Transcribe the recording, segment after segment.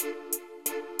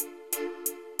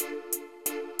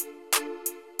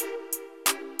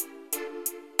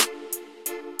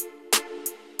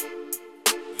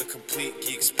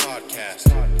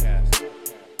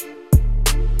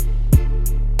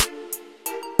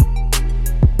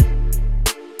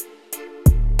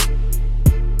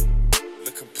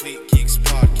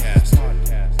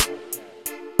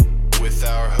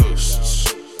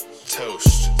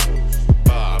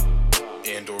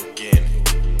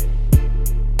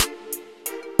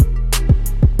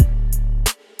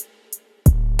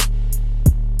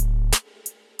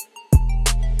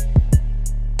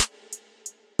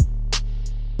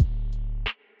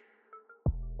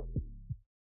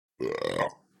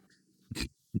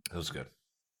was good.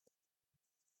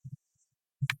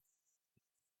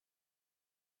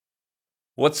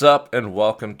 What's up, and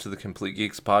welcome to the Complete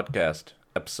Geeks Podcast,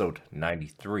 episode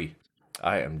 93.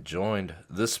 I am joined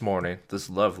this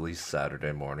lovely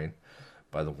Saturday morning,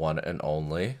 by the one and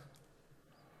only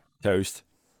Toast.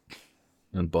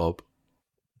 And Bob.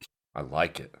 I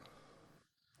like it.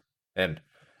 And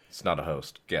it's not a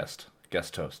host, guest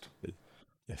host.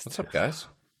 Yes. What's up, guys?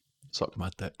 Suck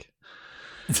my dick.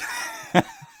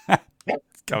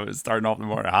 It's starting off the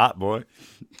morning hot, boy.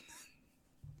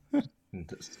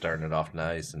 Starting it off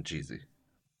nice and cheesy.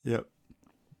 Yep.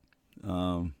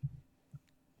 So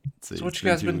what you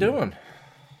guys been doing?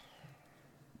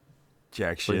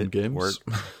 Jack Playing shit. games. Work.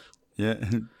 Yeah.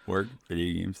 Work,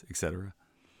 video games, etc.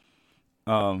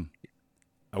 I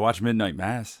watched Midnight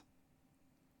Mass.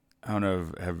 I don't know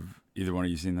if have either one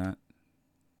of you seen that?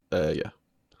 Yeah.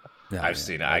 I've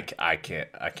seen it. I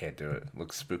can't do it.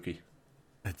 Looks spooky.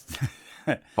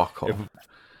 Fuck off.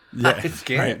 Yeah. I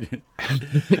can't.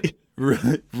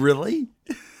 Really?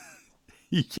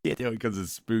 You can't do it because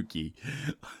it's spooky.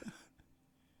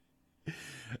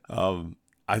 I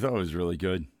thought it was really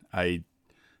good. I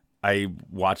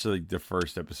watched like the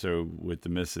first episode with the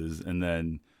missus, and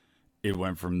then it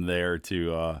went from there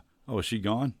to oh, is she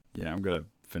gone? Yeah, I'm gonna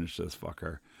finish this. Fuck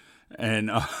her.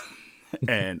 And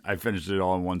and I finished it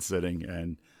all in one sitting,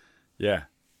 and yeah,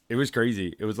 it was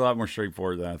crazy. It was a lot more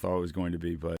straightforward than I thought it was going to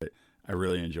be, but I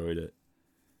really enjoyed it.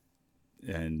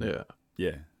 And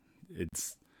yeah,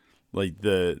 it's like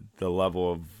the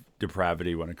level of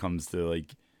depravity when it comes to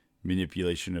like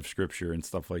manipulation of scripture and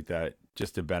stuff like that,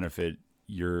 just to benefit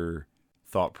your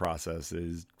thought process,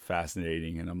 is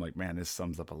fascinating. And I'm like, man, this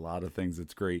sums up a lot of things.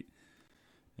 It's great.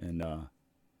 And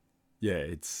yeah,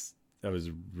 that was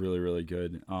really, really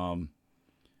good. And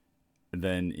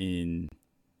then in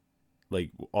like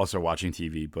also watching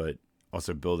TV, but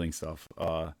also building stuff.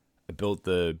 I built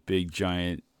the big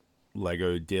giant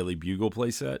Lego Daily Bugle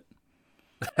playset.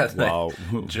 Wow.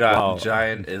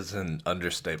 Giant is an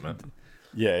understatement.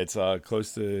 Yeah, it's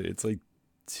close to, it's like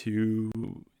two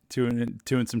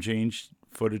and some change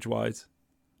footage wise.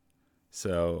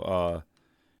 So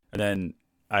and then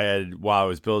while I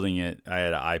was building it, I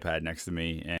had an iPad next to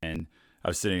me, and I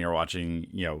was sitting there watching,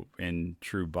 in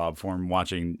true Bob form,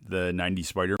 watching the 90s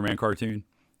Spider-Man cartoon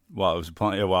while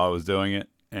I was doing it,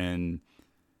 and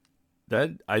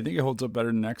that, I think it holds up better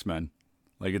than X-Men.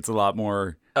 Like, it's a lot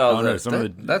more. Oh,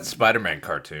 that Spider-Man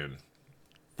cartoon.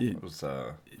 It was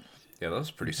that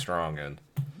was pretty strong.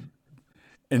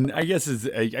 And I guess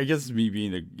it's me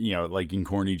being like in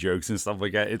corny jokes and stuff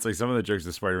like that. It's like some of the jokes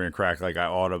that Spider-Man cracked, like I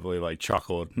audibly like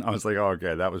chuckled. I was like, oh,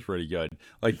 okay, that was pretty good.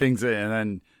 Like things that, and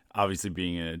then obviously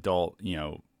being an adult,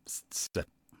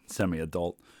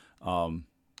 semi-adult,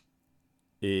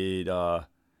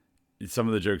 some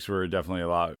of the jokes were definitely a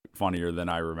lot funnier than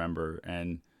I remember.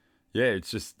 And yeah,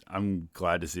 it's just, I'm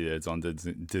glad to see that it's on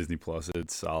Disney Plus.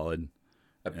 It's solid.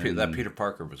 That Peter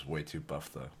Parker was way too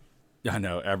buff, though. Yeah, I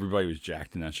know. Everybody was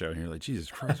jacked in that show. And you're like, Jesus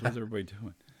Christ, what's everybody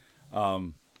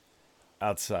doing?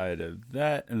 Outside of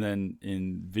that, and then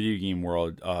in video game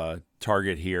world,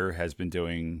 Target here has been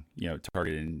doing,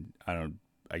 Target in,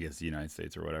 I guess the United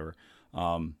States or whatever,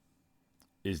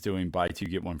 is doing buy two,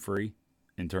 get one free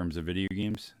in terms of video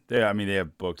games. They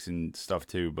have books and stuff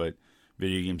too, but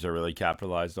video games are really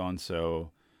capitalized on. So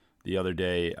the other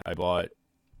day I bought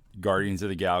Guardians of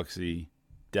the Galaxy,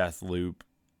 Deathloop,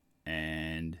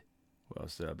 and what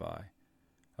else did I buy?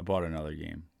 I bought another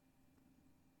game.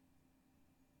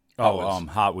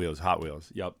 Hot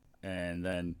Wheels. Yep. And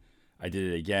then I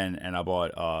did it again, and I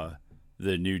bought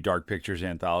the new Dark Pictures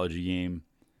anthology game.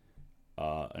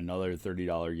 Another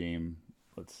 $30 game.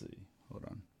 Let's see. Hold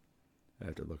on. I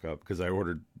have to look up because I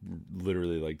ordered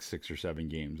literally like 6 or 7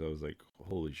 games. I was like,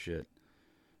 holy shit.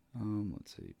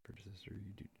 Let's see. Purchase history.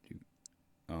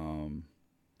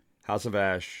 House of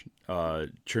Ash,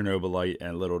 Chernobylite,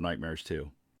 and Little Nightmares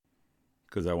 2.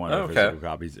 Because I wanted physical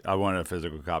copies. I wanted a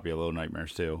physical copy of Little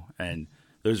Nightmares 2. And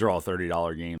those are all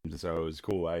 $30 games, so it was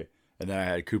cool. And then I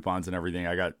had coupons and everything.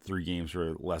 I got 3 games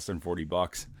for less than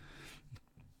 $40.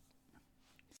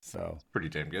 So pretty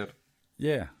damn good.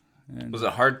 Yeah. Was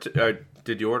it hard to,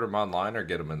 did you order them online or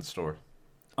get them in store?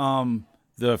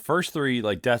 The first 3,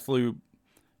 like Deathloop,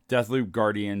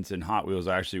 Guardians, and Hot Wheels,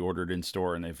 I actually ordered in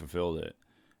store and they fulfilled it.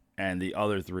 And the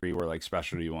other 3 were like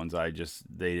specialty ones. They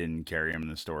didn't carry them in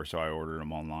the store, so I ordered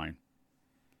them online.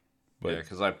 But,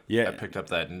 because I picked up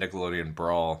that Nickelodeon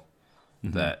Brawl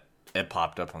that it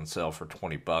popped up on sale for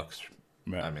 $20.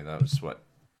 Right. I mean, that was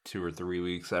 2 or 3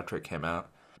 weeks after it came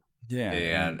out. Yeah.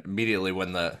 And immediately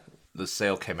when the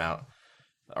sale came out,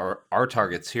 our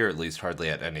Targets here at least hardly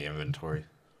had any inventory.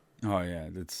 Oh yeah,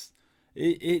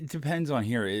 it depends on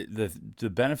here. The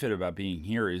benefit about being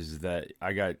here is that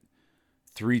I got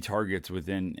 3 targets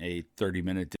within a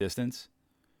 30-minute distance.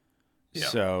 Yeah.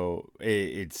 So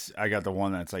I got the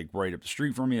one that's like right up the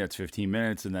street from me. That's 15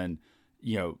 minutes, and then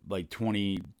like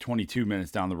 22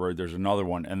 minutes down the road, there's another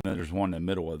one, and then there's one in the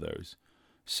middle of those.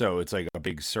 So it's like a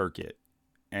big circuit,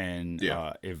 and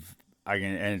if I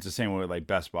can, and it's the same way with like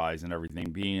Best Buys and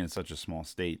everything. Being in such a small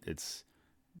state, it's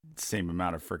the same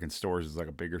amount of freaking stores as like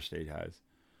a bigger state has.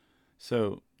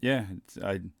 So yeah,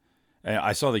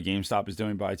 I saw the GameStop is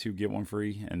doing buy two get one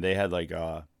free, and they had like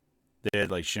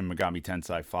Shin Megami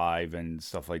Tensei 5 and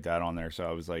stuff like that on there. So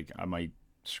I was like, I might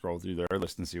scroll through their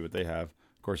list and see what they have.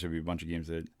 Of course, there'd be a bunch of games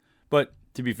but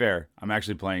to be fair, I'm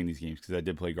actually playing these games because I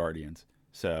did play Guardians.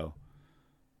 So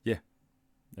yeah,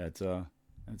 that's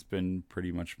been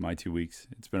pretty much my 2 weeks.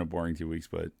 It's been a boring 2 weeks,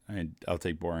 but I'll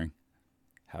take boring.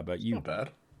 How about you? Not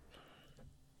bad.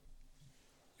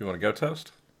 You want to go,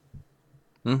 Toast?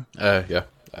 Yeah.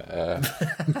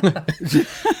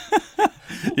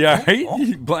 Yeah, right?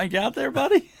 You blank out there,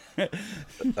 buddy?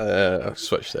 I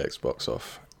switched the Xbox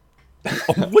off.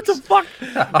 What the fuck?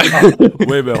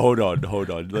 Wait a minute, hold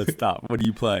on. Let's stop. What are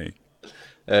you playing?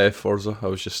 Forza. I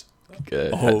was just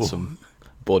hitting some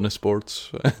bonus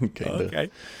boards. Okay.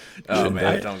 Oh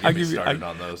man, don't get me started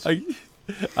on those.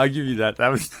 I'll give you that. That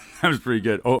was pretty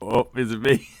good. Oh, is it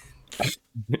me?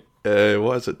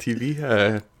 What is it?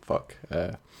 TV? Fuck.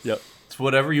 Yep. It's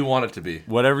whatever you want it to be.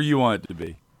 Whatever you want it to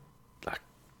be. I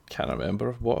can't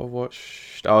remember what I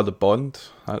watched. Oh, The Bond.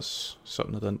 That's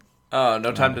something I didn't.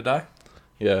 No Time to Die?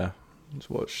 Yeah. Just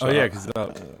watched yeah, because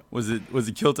was it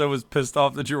Kilto was pissed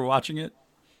off that you were watching it?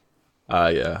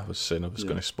 Yeah, I was saying I was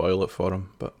going to spoil it for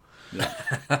him, but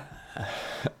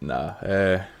nah.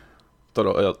 Don't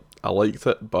know. I liked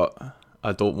it, but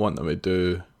I don't want them to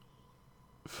do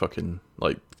fucking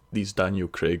like these Daniel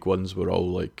Craig ones were all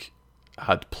like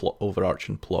had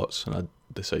overarching plots, and I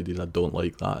decided I don't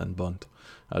like that in Bond.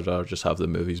 I'd rather just have the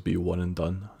movies be one and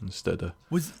done instead of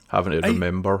having to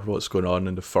remember what's going on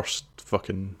in the first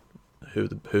fucking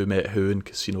who met who in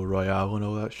Casino Royale and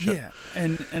all that shit. Yeah,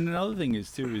 and another thing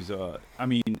is I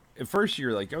mean, at first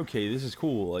you're like, okay, this is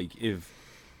cool, like if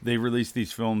they release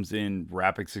these films in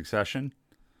rapid succession,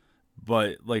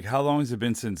 but like how long has it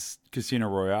been since Casino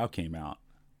Royale came out?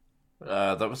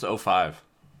 That was 05.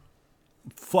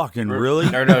 Fucking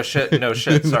really? Or no shit.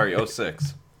 Sorry,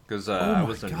 06. Because I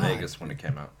was in Vegas when it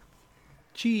came out.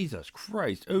 Jesus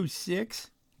Christ, 06?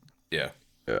 Yeah.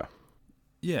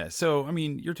 Yeah, so, I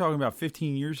mean, you're talking about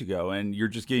 15 years ago, and you're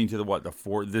just getting to the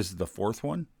fourth, this is the fourth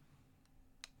one?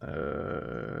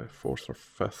 Fourth or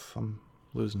fifth, I'm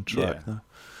losing track now.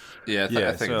 Yeah,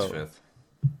 I think it's fifth.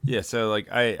 Yeah, so, like,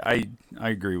 I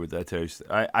agree with that, Toast.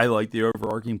 I like the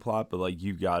overarching plot, but, like,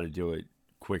 you got to do it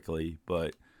quickly,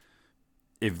 but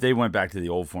if they went back to the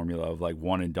old formula of, like,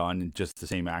 one and done, and just the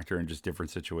same actor in just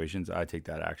different situations, I'd take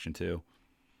that action, too.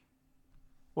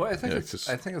 Well, I think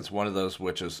it's one of those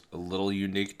which is a little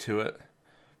unique to it,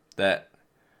 that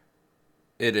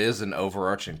it is an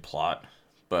overarching plot,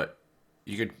 but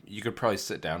you could probably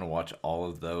sit down and watch all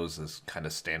of those as kind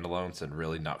of standalones and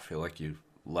really not feel like you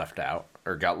left out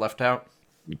or got left out.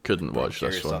 You couldn't watch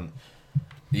this one.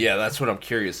 Yeah, that's what I'm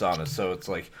curious on. So it's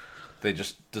like they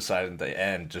just decided at the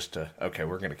end just to, okay,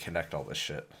 we're going to connect all this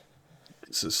shit.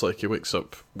 It's like he wakes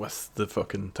up with the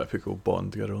fucking typical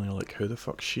Bond girl, and you're like, who the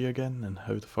fuck's she again? And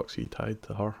how the fuck's he tied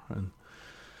to her? And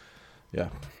yeah,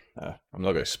 I'm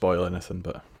not going to spoil anything,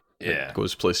 but it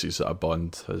goes places that a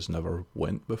Bond has never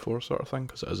went before, sort of thing,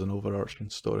 because it is an overarching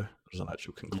story. There's an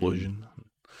actual conclusion.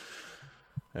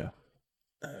 Yeah.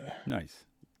 Nice.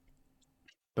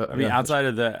 But I mean, outside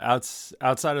of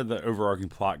the overarching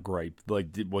plot gripe, like,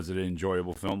 was it an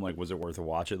enjoyable film? Like, was it worth a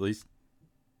watch at least?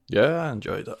 Yeah, I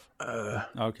enjoyed it.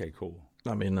 Okay, cool.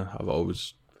 I mean, I've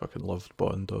always fucking loved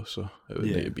Bond, though, so it would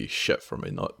need to be shit for me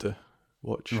not to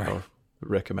watch or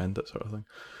recommend it, sort of thing.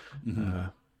 Mm-hmm.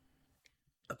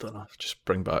 I don't know. Just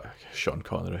bring back Sean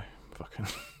Connery. Fucking.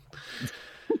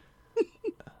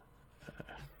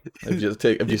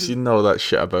 Have you seen all that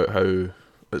shit about how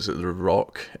is it The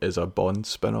Rock is a Bond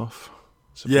spin-off?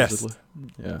 Supposedly?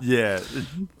 Yes.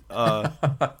 Yeah.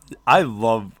 I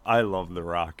love The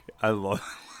Rock. I love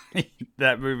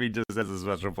that movie. Just has a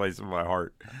special place in my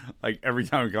heart. Like every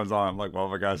time it comes on, I'm like,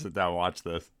 well, I gotta sit down and watch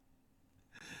this.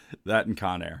 That and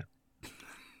Con Air.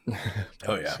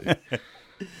 Oh yeah.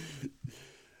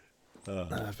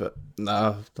 But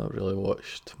I've not really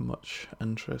watched much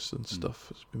interesting stuff.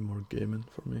 It's been more gaming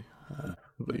for me.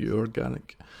 But you,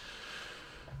 Organic?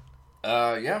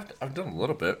 Yeah, I've done a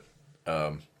little bit.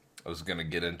 I was gonna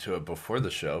get into it before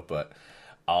the show, but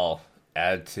I'll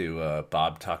add to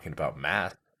Bob talking about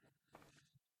math,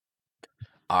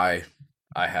 I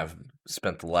I have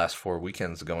spent the last 4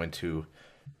 weekends going to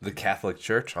the Catholic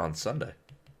Church on Sunday.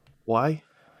 Why?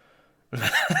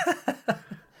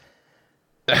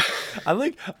 I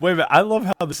like. Wait a minute. I love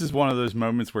how this is one of those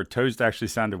moments where Toast actually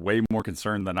sounded way more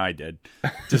concerned than I did.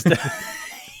 Just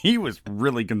he was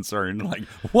really concerned. Like,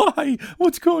 why?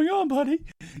 What's going on, buddy?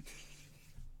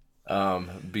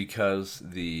 Because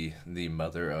the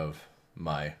mother of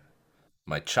my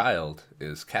child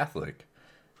is Catholic,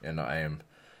 and I am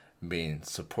being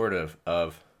supportive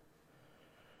of.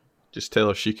 Just tell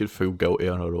her she can feel guilty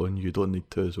on her own. You don't need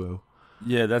to as well.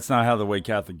 Yeah, that's not how the way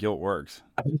Catholic guilt works.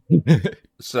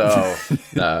 So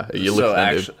Nah, are you So looking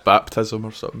actu- into baptism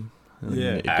or something? And you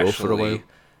Yeah. need to go for a while.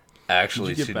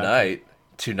 actually Did you get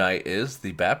tonight is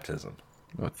the baptism.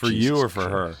 Oh, For Jesus you or for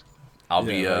Christ. her? I'll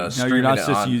Yeah, be right. No, you're streaming not it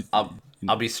supposed to on. use-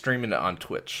 I'll be streaming it on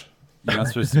Twitch. You're not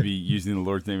supposed to be using the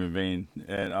Lord's name in vain.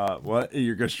 And what?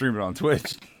 You're gonna stream it on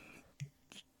Twitch,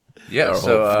 Yeah. Or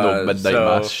So no midnight so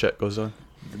mass shit goes on.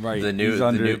 right? the new He's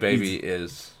the new he's- baby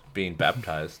is being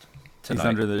baptized He's tonight.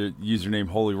 under the username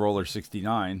Holy Roller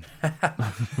 69.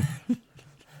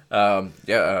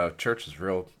 Church is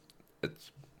real.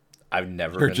 I've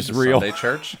never Church been is to real. Sunday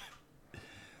church,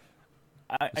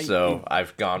 so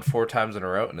I've gone 4 times in a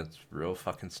row, and it's real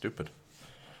fucking stupid.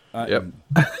 Yep.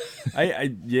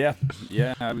 Yeah.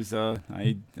 I was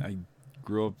I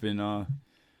grew up in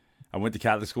I went to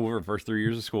Catholic school for the first 3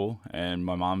 years of school, and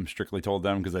my mom strictly told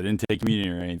them, because I didn't take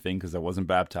communion or anything because I wasn't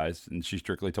baptized, and she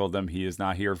strictly told them he is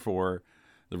not here for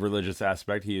the religious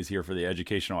aspect, he is here for the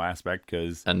educational aspect,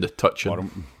 because And the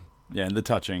touching. and the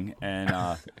touching,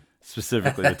 and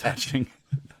specifically the touching.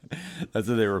 That's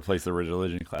what they replaced the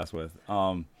religion class with.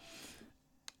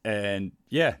 And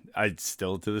yeah, I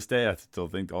still to this day I still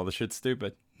think all the shit's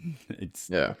stupid. It's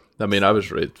Yeah. I mean, I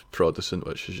was raised Protestant,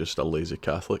 which is just a lazy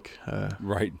Catholic.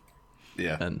 right.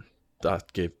 Yeah. And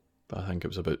that gave, I think it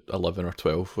was about 11 or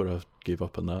 12 where I gave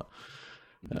up on that.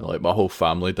 And like my whole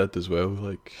family did as well.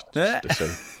 Like, just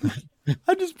decided.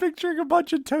 I'm just picturing a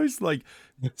bunch of toast like,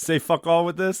 say fuck all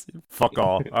with this. Fuck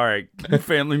all. All right,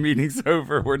 family meeting's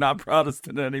over. We're not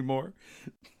Protestant anymore.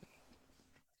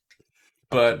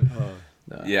 But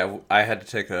Nah. yeah, I had to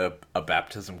take a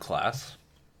baptism class,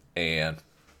 and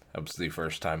that was the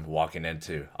first time walking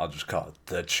into, I'll just call it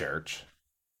the church.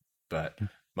 But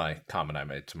my comment I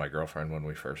made to my girlfriend when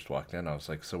we first walked in, I was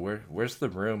like, "So where's the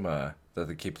room that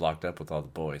they keep locked up with all the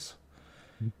boys?"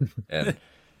 And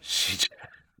she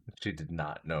did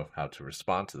not know how to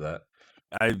respond to that.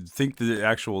 I think the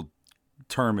actual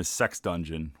term is sex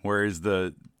dungeon, whereas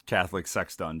the Catholic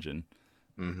sex dungeon.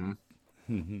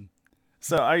 Mm-hmm.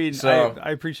 So I mean, So-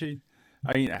 I appreciate.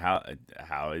 I mean,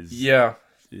 how is Yeah,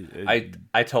 it-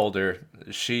 I told her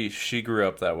she grew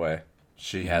up that way.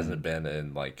 She hasn't been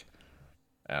in like,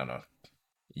 I don't know,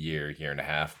 year and a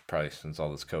half, probably since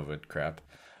all this COVID crap.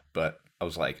 But I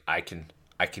was like, I can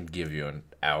give you an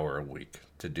hour a week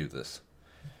to do this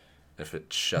if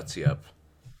it shuts you up.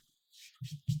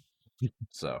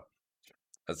 So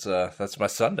that's my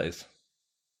Sundays.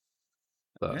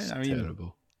 That's Yeah, I mean-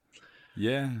 terrible.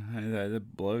 yeah,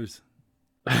 that blows.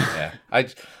 Yeah,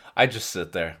 I just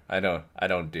sit there. I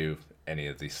don't do any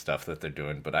of these stuff that they're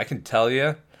doing, but I can tell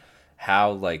you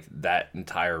how like that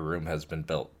entire room has been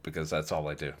built because that's all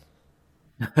I do.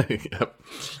 Yep.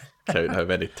 Count how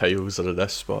many tiles are in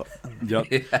this spot. Yep,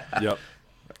 Yeah. yep.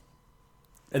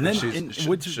 And then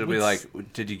She'll be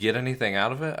like, "Did you get anything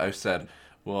out of it?" I said,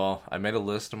 "Well, I made a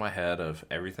list in my head of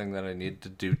everything that I need to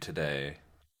do today."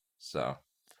 So,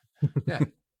 yeah,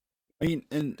 I mean,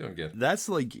 and doing good. that's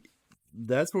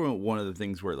one of the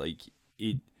things where like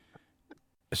it,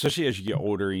 especially as you get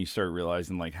older and you start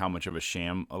realizing like how much of a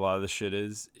sham a lot of this shit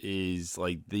is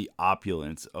like the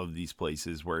opulence of these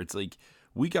places where it's like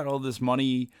we got all this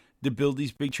money to build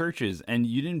these big churches and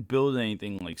you didn't build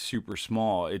anything like super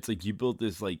small. It's like you built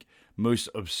this like most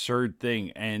absurd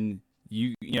thing and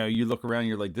you know you look around and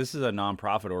you're like, this is a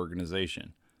nonprofit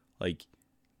organization. Like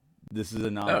this is a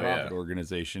nonprofit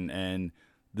organization and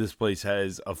this place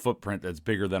has a footprint that's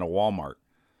bigger than a Walmart.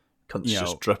 Cunts You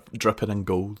just know- dripping in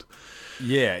gold.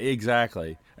 Yeah,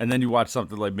 exactly. And then you watch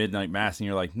something like Midnight Mass and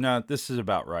you're like, no, this is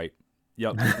about right.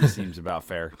 Yep, this seems about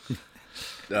fair.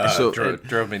 So-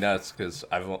 Drove me nuts because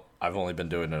I've only been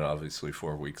doing it obviously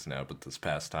 4 weeks now, but this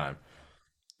past time,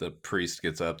 the priest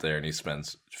gets up there and he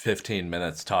spends 15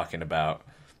 minutes talking about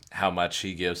how much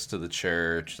he gives to the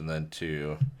church and then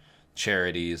to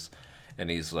charities, and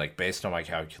he's like, based on my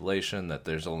calculation, that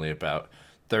there's only about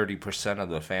 30% of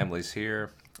the families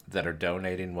here that are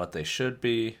donating what they should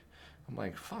be. I'm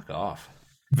like, fuck off.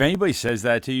 If anybody says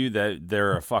that to you, that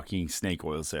they're a fucking snake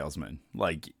oil salesman.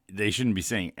 Like, they shouldn't be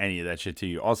saying any of that shit to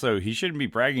you. Also, he shouldn't be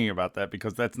bragging about that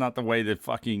because that's not the way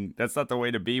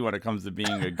to be when it comes to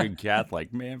being a good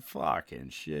Catholic. Man, fucking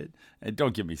shit. And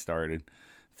don't get me started.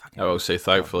 I will say,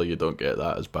 thankfully, you don't get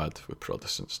that as bad with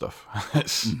Protestant stuff.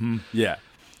 It's Yeah.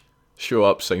 show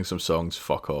up, sing some songs,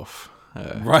 fuck off.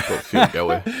 Right. Don't feel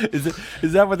guilty.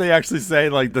 Is that what they actually say?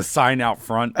 Like the sign out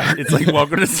front? It's like,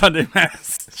 welcome to Sunday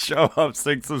Mass. Show up,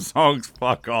 sing some songs,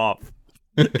 fuck off.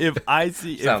 If I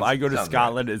go to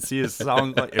Scotland and see a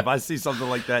song, like, if I see something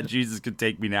like that, Jesus could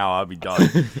take me now. I'll be done.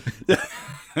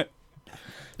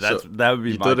 That would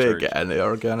be you my don't church. get into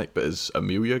organic, but is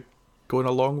Amelia going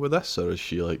along with this, or is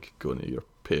she like going to your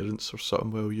parents or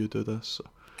something while you do this?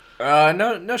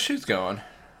 No, she's going.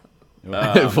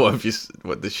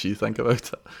 What does she think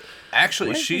about it? Actually,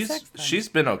 Where's the sex she's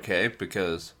been okay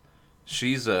because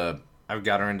she's I've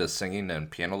got her into singing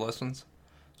and piano lessons,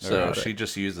 so Right. she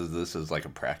just uses this as like a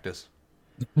practice.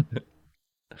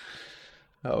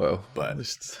 Oh well, But- at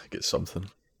least get something.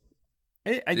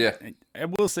 I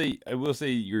will say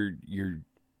you're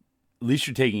at least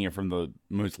you're taking it from the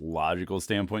most logical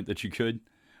standpoint that you could,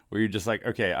 where you're just like,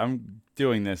 okay, I'm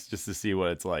doing this just to see what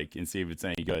it's like and see if it's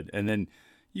any good, and then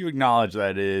you acknowledge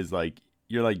that it is like,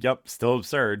 you're like, yep, still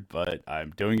absurd, but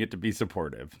I'm doing it to be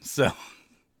supportive. So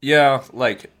Yeah,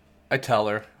 like I tell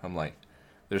her, I'm like,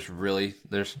 there's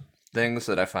things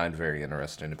that I find very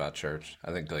interesting about church.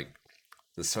 I think like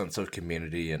the sense of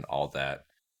community and all that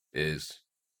is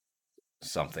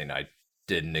something I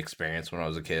didn't experience when I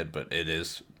was a kid, but it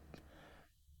is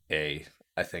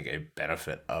I think a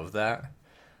benefit of that.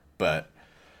 But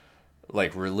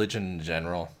like religion in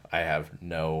general, I have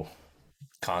no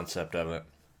concept of it.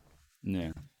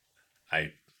 yeah,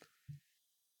 I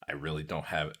really don't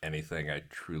have anything I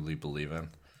truly believe in.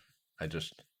 I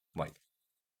just like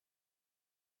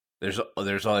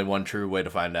there's only one true way to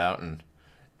find out, and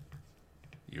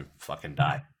you fucking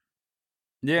die.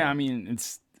 yeah. I mean,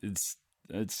 it's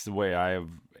the way I have,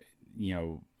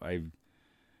 I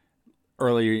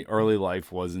early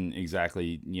life wasn't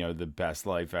exactly the best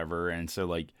life ever, and so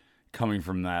like coming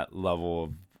from that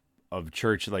level of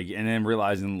church, like, and then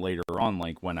realizing later on,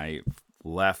 like when I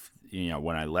left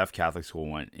Catholic school,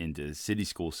 went into city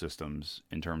school systems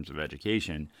in terms of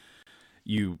education,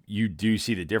 you do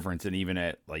see the difference. And even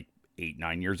at like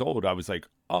 8-9 years old, I was like,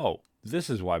 oh, this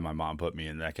is why my mom put me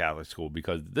in that Catholic school,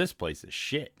 because this place is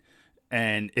shit.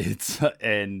 And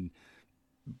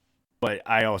but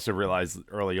I also realized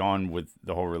early on with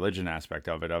the whole religion aspect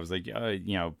of it, I was like,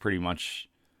 pretty much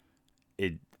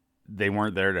they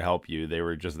weren't there to help you. They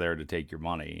were just there to take your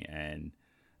money. And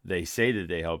they say that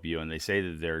they help you and they say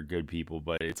that they're good people,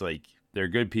 but it's like, they're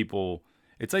good people.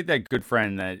 It's like that good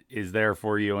friend that is there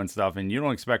for you and stuff, and you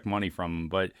don't expect money from them,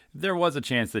 but if there was a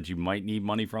chance that you might need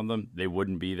money from them, they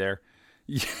wouldn't be there.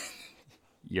 You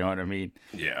know what I mean?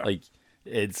 Yeah. Like,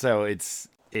 it's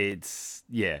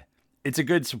a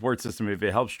good support system. If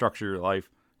it helps structure your life,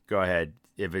 go ahead.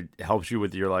 If it helps you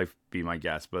with your life, be my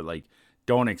guest. But like,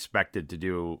 don't expect it to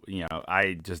do,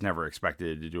 I just never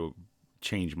expected it to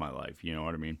change my life. You know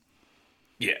what I mean?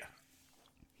 Yeah.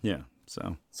 Yeah.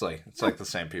 So It's like the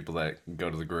same people that go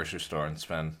to the grocery store and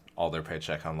spend all their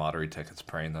paycheck on lottery tickets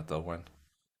praying that they'll win.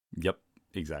 yep,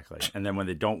 exactly. And then when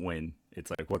they don't win,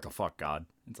 it's like, what the fuck, God?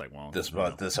 It's like, well, This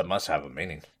must have a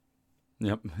meaning.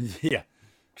 yep. Yeah.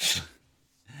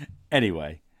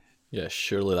 Anyway. Yeah,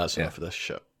 surely that's enough of this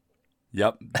shit.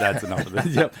 Yep, that's enough of this.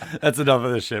 Yep, that's enough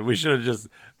of this shit. We should have just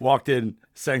walked in,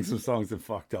 sang some songs, and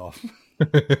fucked off.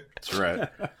 That's right.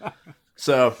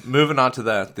 So moving on to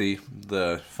that,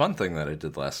 the fun thing that I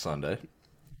did last Sunday,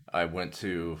 I went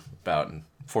to about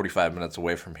 45 minutes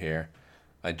away from here.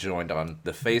 I joined on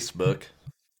the Facebook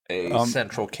a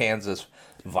Central Kansas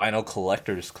Vinyl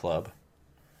Collectors Club.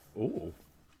 Ooh,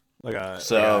 like a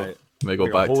So- May go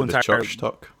Like a back whole to the entire- church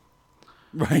talk.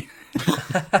 right.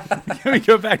 Can we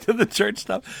go back to the church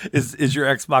stuff? Is your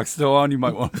Xbox still on? You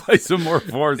might want to play some more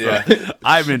Forza. Yeah.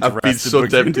 I'm interested. I've been so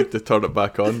because- tempted to turn it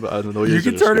back on, but I don't know. You you're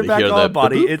can just turn it gonna back hear on, that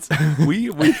buddy. boop. It's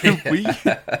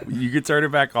we you can turn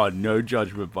it back on. No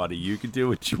judgment, buddy. You can do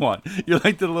what you want. You're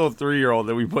like the little 3-year-old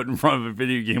that we put in front of a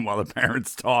video game while the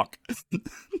parents talk.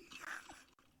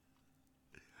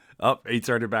 He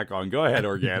turned it back on. Go ahead,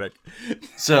 organic.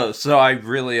 So I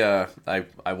really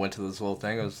I went to this little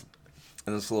thing. It was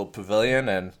in this little pavilion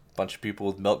and a bunch of people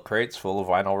with milk crates full of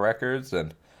vinyl records,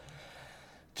 and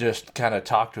just kind of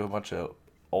talked to a bunch of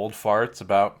old farts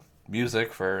about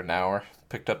music for an hour.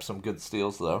 Picked up some good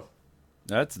steals though.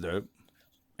 That's dope.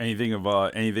 Anything of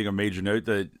major note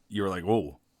that you were like,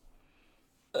 whoa?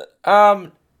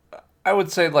 I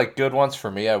would say like good ones for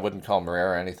me. I wouldn't call them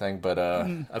rare or anything, but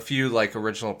a few like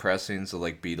original pressings of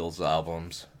like Beatles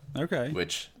albums, Okay.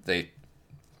 which they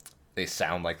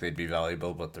sound like they'd be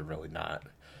valuable, but they're really not.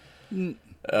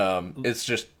 It's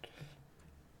just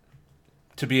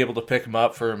to be able to pick them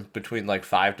up for between like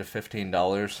 $5 to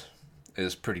 $15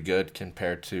 is pretty good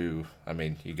compared to. I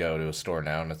mean, you go to a store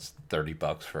now and it's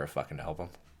 $30 for a fucking album.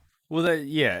 Well,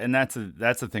 and that's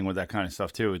the thing with that kind of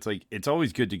stuff too. It's like it's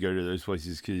always good to go to those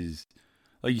places because,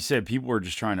 like you said, people are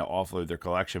just trying to offload their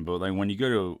collection. But like when you go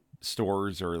to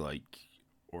stores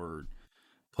or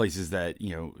places that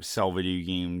sell video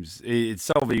games, it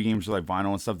sell video games with like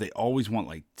vinyl and stuff. They always want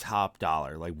like top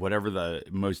dollar, like whatever the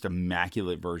most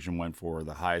immaculate version went for,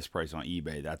 the highest price on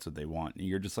eBay. That's what they want. And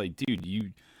you're just like,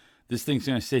 dude, this thing's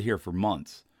gonna sit here for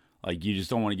months. Like you just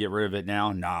don't want to get rid of it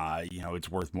now. Nah, it's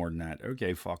worth more than that.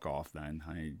 Okay, fuck off then.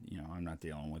 I'm not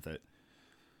dealing with it.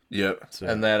 Yep. So,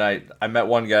 And then I met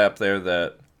one guy up there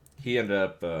that he ended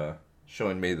up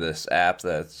showing me this app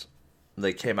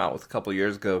they came out with a couple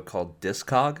years ago called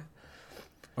Discog.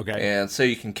 okay. And so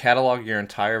you can catalog your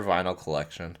entire vinyl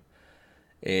collection,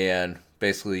 and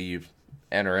basically you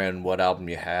enter in what album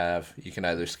you have. You can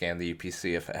either scan the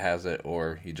EPC if it has it,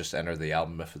 or you just enter the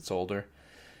album if it's older.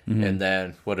 And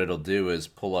then what it'll do is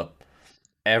pull up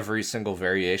every single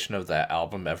variation of that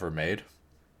album ever made.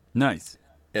 Nice.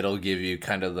 It'll give you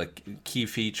kind of the key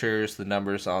features, the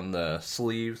numbers on the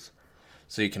sleeves,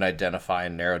 so you can identify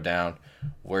and narrow down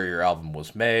where your album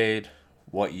was made,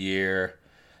 what year,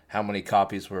 how many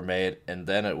copies were made, and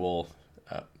then it will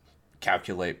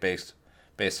calculate based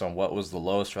on what was the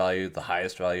lowest value, the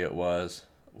highest value it was,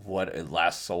 what it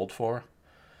last sold for,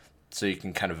 so you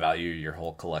can kind of value your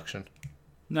whole collection.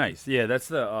 Nice. Yeah, that's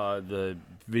the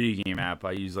video game app.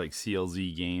 I use like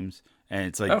CLZ Games, and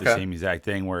it's like the Okay. same exact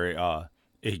thing where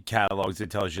it catalogs. It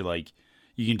tells you like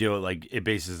you can do it like it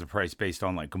bases the price based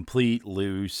on like complete,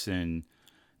 loose, and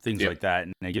things Yep. like that,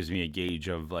 and it gives me a gauge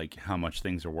of like how much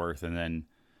things are worth, and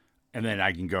then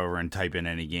I can go over and type in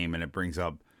any game, and it brings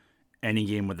up any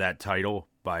game with that title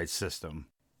by system.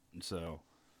 So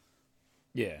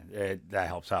yeah, that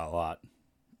helps out a lot.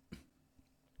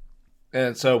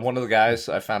 And so one of the guys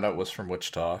I found out was from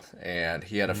Wichita, and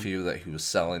he had a few that he was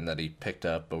selling that he picked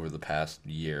up over the past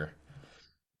year.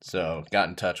 So got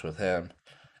in touch with him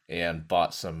and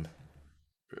bought some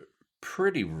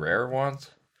pretty rare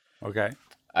ones. Okay.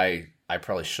 I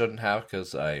probably shouldn't have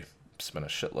because I spent a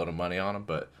shitload of money on them,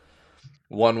 but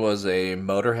one was a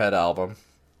Motorhead album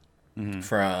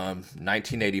from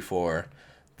 1984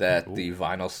 that the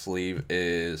vinyl sleeve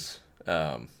is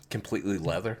completely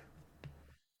leather.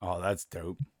 Oh, that's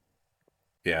dope.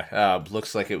 Yeah,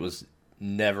 looks like it was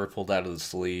never pulled out of the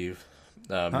sleeve.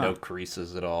 No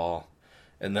creases at all.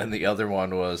 And then the other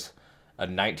one was a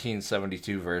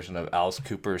 1972 version of Alice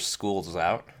Cooper's "School's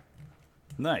Out,"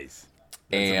 Nice.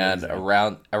 and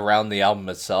amazing. around the album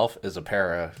itself is a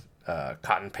pair of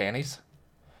cotton panties.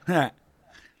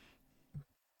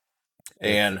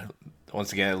 And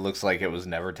once again, it looks like it was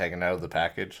never taken out of the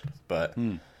package. But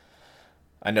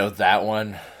I know that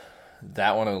one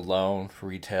alone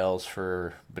retails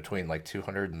for between like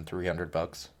 $200 and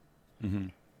 $300.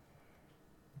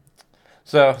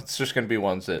 So it's just going to be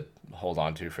ones that hold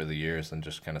on to for the years and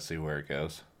just kind of see where it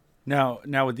goes. Now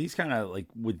with these kind of like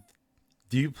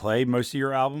do you play most of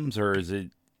your albums or is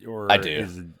it or I do.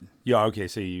 Is it, yeah, okay,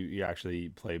 so you actually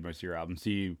play most of your albums.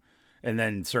 Do you and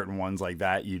then certain ones like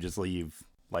that you just leave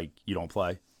like you don't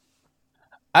play?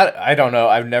 I don't know.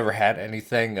 I've never had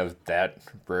anything of that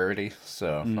rarity,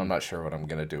 so I'm not sure what I'm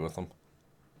going to do with them.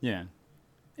 Yeah.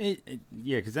 Yeah,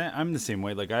 because I'm the same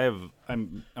way. Like I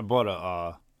bought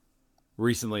a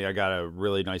recently I got a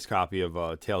really nice copy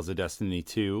of Tales of Destiny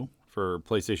 2 for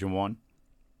PlayStation 1.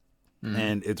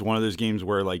 And it's one of those games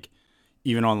where like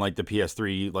even on like the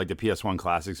PS3, like the PS1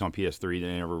 classics on PS3,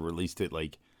 they never released it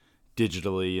like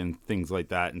digitally and things like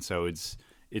that. And so it's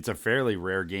a fairly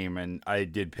rare game, and I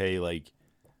did pay like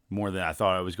more than I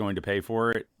thought I was going to pay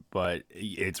for it, but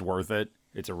it's worth it.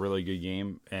 It's a really good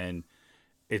game, and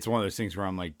it's one of those things where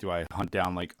I'm like, do I hunt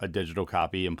down like a digital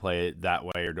copy and play it that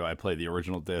way, or do I play the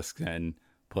original disc and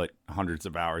put hundreds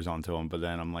of hours onto them? But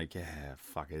then I'm like, yeah,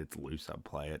 fuck it, it's loose, I'll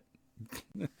play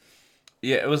it.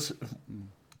 Yeah,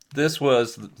 this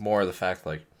was more the fact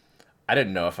like I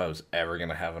didn't know if I was ever going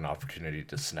to have an opportunity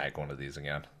to snag one of these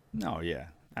again. No, yeah,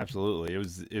 absolutely. It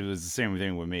was the same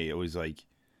thing with me. It was like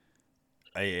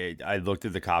I looked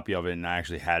at the copy of it and I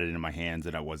actually had it in my hands,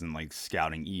 and I wasn't like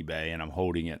scouting eBay, and I'm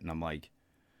holding it and I'm like,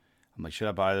 should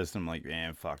I buy this? And I'm like,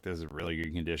 man, fuck, this is really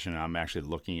good condition. And I'm actually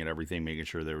looking at everything, making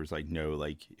sure there was like no,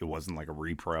 like it wasn't like a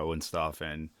repro and stuff.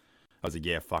 And I was like,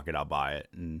 yeah, fuck it, I'll buy it.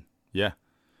 And yeah,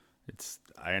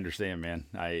 I understand, man.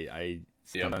 I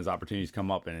Yep. sometimes opportunities come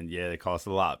up and yeah, they cost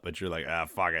a lot, but you're like,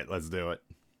 fuck it, let's do it.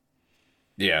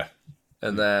 Yeah.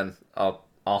 And then I'll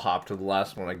hop to the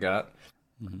last one I got.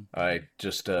 I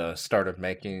just started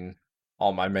making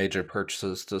all my major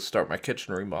purchases to start my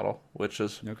kitchen remodel, which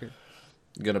is Okay.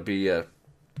 gonna be a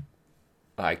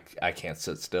I can't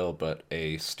sit still, but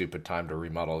a stupid time to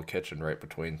remodel a kitchen right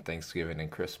between Thanksgiving and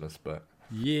Christmas. But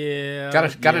Yeah.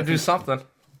 gotta yeah, do something.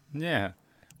 Yeah.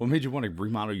 What made you want to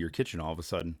remodel your kitchen all of a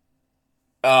sudden?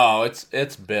 Oh,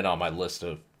 it's been on my list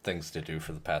of things to do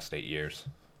for the past 8 years.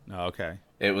 Oh, okay.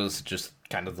 It was just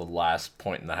kind of the last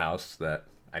point in the house that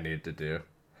I needed to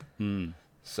do.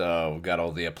 So got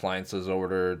all the appliances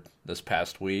ordered this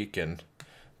past week and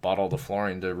bought all the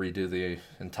flooring to redo the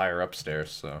entire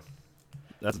upstairs. So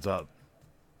That's what's up.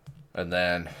 and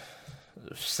then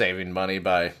saving money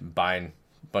by buying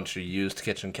a bunch of used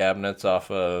kitchen cabinets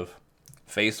off of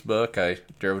Facebook. I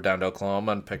drove down to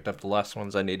Oklahoma and picked up the last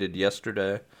ones I needed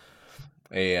yesterday,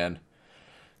 and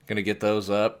gonna get those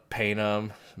up, paint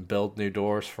them, build new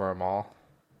doors for them all.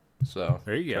 So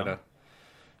There you go.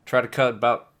 Try to cut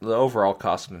about the overall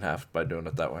cost in half by doing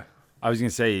it that way. I was gonna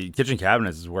say kitchen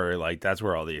cabinets is where that's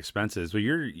where all the expense is. But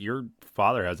your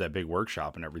father has that big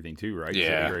workshop and everything too, right?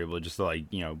 Yeah. So you're able to just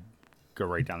go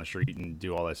right down the street and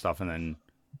do all that stuff and then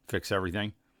fix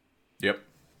everything. Yep.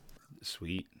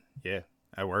 Sweet. Yeah,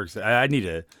 that works. I need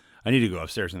to go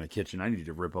upstairs in the kitchen. I need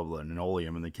to rip up the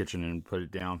linoleum in the kitchen and put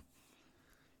it down.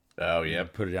 Oh yeah.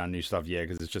 Put it down new stuff. Yeah,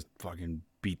 because it's just fucking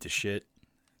beat to shit.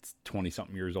 It's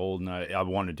 20-something years old, and I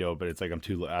want to do it, but it's like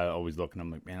I always look and I'm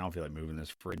like, man, I don't feel like moving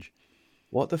this fridge.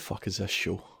 What the fuck is this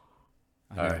show?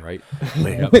 I know, Alright.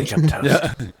 right? Wake up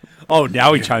toast. Oh,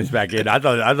 now he chimes back in. I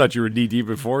thought you were knee deep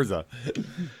in Forza.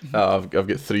 I've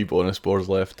got 3 bonus boards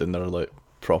left, and they're like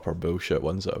proper bullshit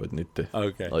ones that I would need to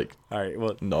Okay. like All right.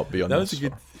 Well, not be on that was this. a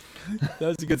good. That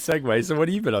was a good segue. So, what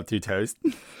have you been up to, Toast?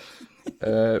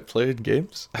 Playing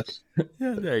games.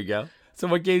 Yeah, there you go. So,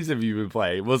 what games have you been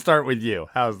playing? We'll start with you.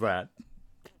 How's that?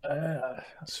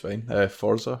 That's fine.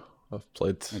 Forza. I've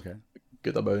played Okay.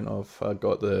 good amount of. I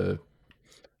got the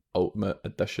Ultimate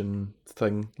Edition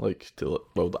thing, like the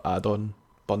add-on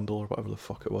bundle or whatever the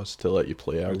fuck it was to let you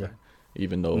play early, Okay.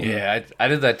 even though Yeah, I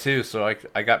did that too. So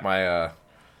I got my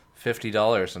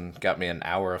 $50 and got me an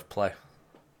hour of play.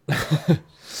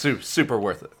 Super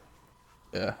worth it.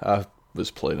 yeah, I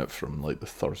was playing it from like the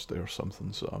Thursday or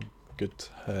something, so I'm good.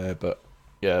 But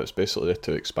yeah, it was basically the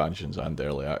 2 expansions and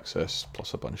early access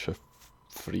plus a bunch of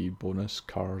free bonus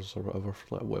cars or whatever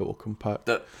for like a welcome pack.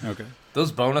 Okay.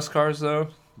 Those bonus cars though,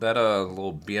 that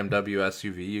little BMW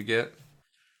SUV you get,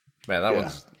 man,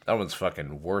 that one's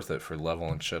fucking worth it for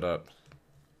leveling shit up.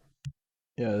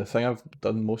 Yeah, the thing I've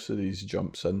done most of these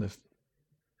jumps in the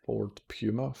Ford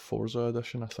Puma Forza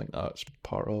edition. I think that's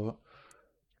part of it.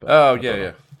 But Oh I don't yeah,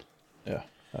 know.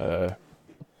 yeah.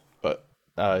 But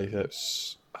I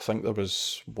think there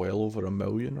was well over 1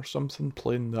 million or something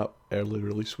playing that early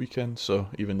release weekend. So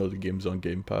even though the game's on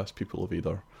Game Pass, people have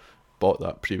either bought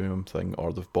that premium thing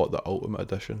or they've bought the Ultimate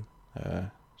Edition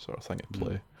sort of thing to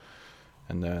play.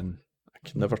 And then I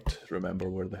can never remember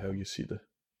where the hell you see the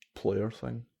player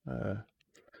thing.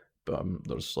 But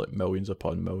there's like millions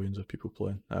upon millions of people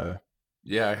playing.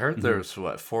 Yeah, I heard there's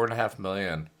 4.5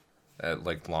 million at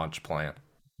like launch plan.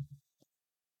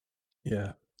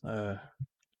 Yeah,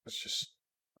 it's just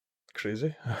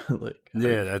crazy. Like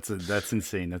Yeah, that's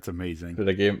insane. That's amazing. for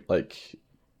a game like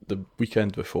the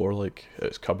weekend before, like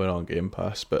it's coming on Game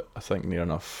Pass, but I think near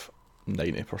enough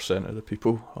 90% of the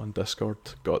people on Discord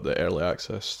got the early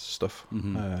access stuff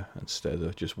instead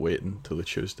of just waiting till the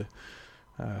Tuesday.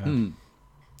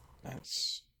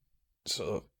 It's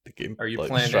so the game. Are you like,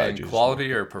 playing in strategies-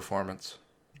 quality or performance?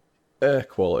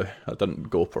 Quality. I didn't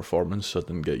go performance, so I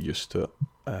didn't get used to it.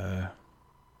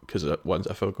 Because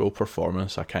if I go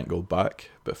performance, I can't go back.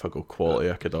 But if I go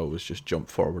quality, I could always just jump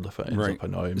forward if it ends Right. up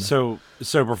annoying me. So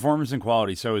performance and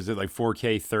quality. So is it like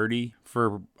 4K 30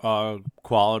 for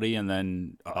quality and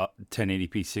then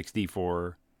 1080p 60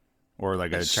 for, or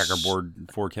like a It's- checkerboard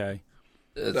 4K?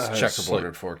 It's It's checkerboarded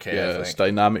like- 4K, yeah, I it's think.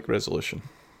 dynamic resolution.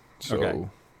 So Okay.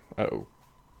 it'll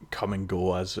come and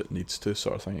go as it needs to,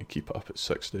 sort of thing, and keep it up at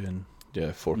 60 and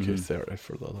 4K 30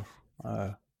 for the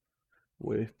other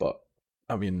way. But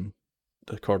I mean,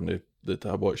 according to that,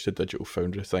 I watched the Digital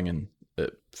Foundry thing, and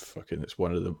it's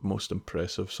one of the most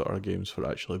impressive sort of games for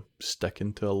actually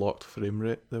sticking to a locked frame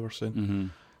rate. They were saying, Mm-hmm.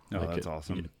 Oh, Like, that's it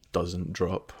awesome. doesn't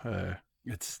drop.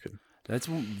 That's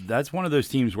one of those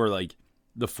teams where like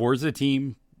the Forza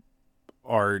team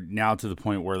are now to the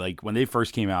point where like when they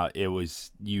first came out, it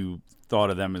was you thought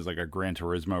of them as like a Gran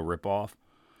Turismo ripoff.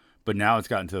 But now it's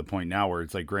gotten to the point now where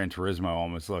it's like Gran Turismo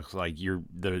almost looks like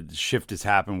the shift has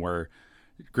happened where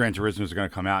Gran Turismo is going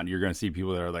to come out and you're going to see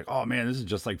people that are like, oh man, this is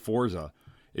just like Forza.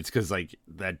 It's because like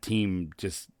that team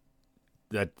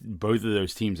both of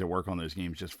those teams that work on those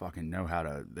games just fucking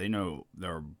they know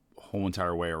their whole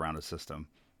entire way around a system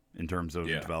in terms of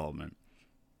development.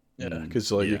 Yeah, because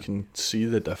you can see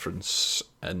the difference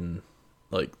in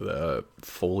like the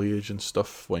foliage and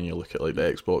stuff when you look at like the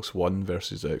Xbox One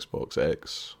versus the Xbox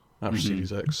X or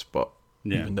Series X, but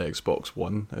even the Xbox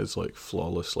One is like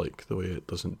flawless, like the way it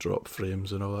doesn't drop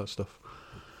frames and all that stuff.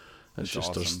 It's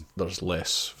just awesome. there's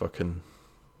less fucking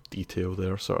detail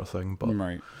there, sort of thing, but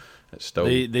it's still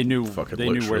they knew where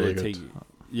to take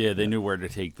they knew where to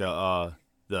take the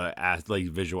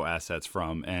visual assets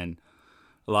from, and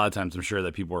a lot of times I'm sure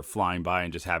that people are flying by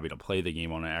and just happy to play the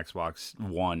game on an Xbox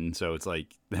One, so it's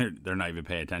like they're not even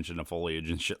paying attention to foliage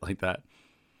and shit like that.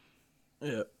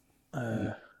 Yeah.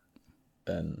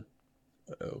 And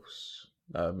what else?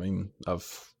 I mean,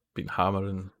 I've been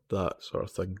hammering that sort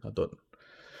of thing. I done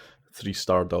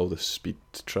 3-starred all the speed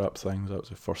trap things. That was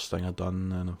the first thing I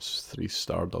done, and I've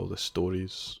 3-starred all the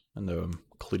stories, and now I'm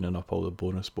cleaning up all the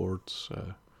bonus boards.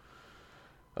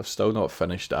 I've still not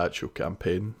finished the actual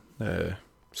campaign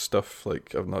stuff.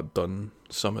 Like, I've not done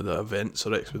some of the events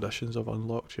or expeditions I've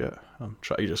unlocked yet. I'm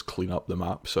trying to just clean up the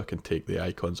map so I can take the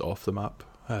icons off the map,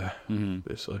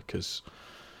 basically, because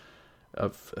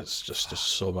it's just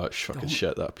so much fucking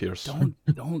shit that appears.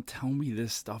 Don't tell me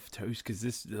this stuff, Toast, because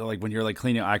this, like, when you're like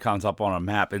cleaning icons up on a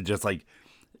map, it just like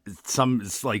it's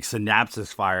like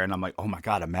synapses fire, and I'm like, oh my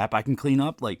god, a map I can clean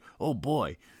up? Like, oh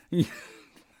boy.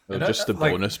 Just the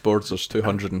bonus boards, there's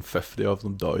 250 of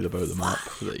them dotted about the map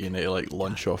that you need to like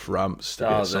launch off ramps to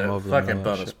get some of them. Fucking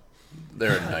bonus.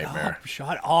 They're a nightmare.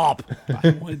 Shut up. I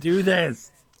don't want to do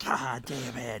this. God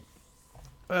damn it.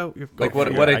 Well, you've got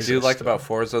like what I do like about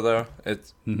Forza though,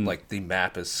 it's like the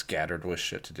map is scattered with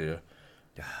shit to do.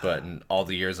 But in all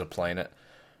the years of playing it,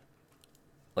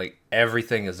 like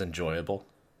everything is enjoyable.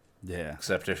 Yeah.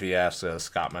 Except if you ask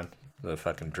Scottman, the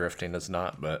fucking drifting is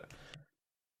not, but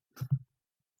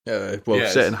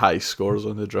setting high scores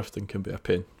on the drifting can be a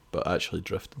pain, but actually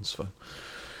drifting's fun.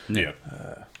 Yeah.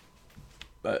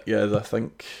 But yeah, I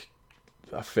think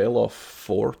I fell off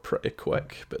 4 pretty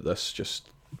quick, but this just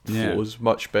flows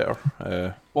much better.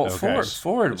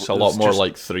 Four it's a lot more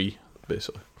like 3,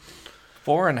 basically.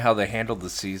 4 and how they handled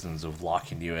the seasons of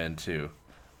locking you into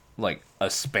like a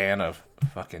span of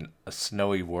fucking a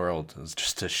snowy world is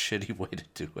just a shitty way to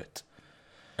do it.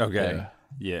 Okay.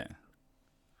 Yeah.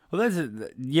 Well,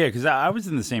 because I was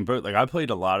in the same boat. Like, I played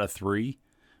a lot of 3,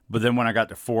 but then when I got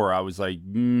to 4, I was like, I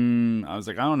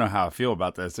don't know how I feel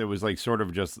about this. It was like sort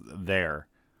of just there.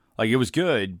 Like, it was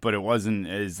good, but it wasn't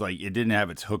as like, it didn't have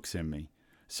its hooks in me.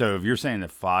 So if you're saying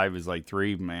that 5 is like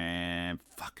 3, man,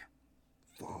 fuck.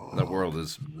 The world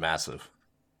is massive.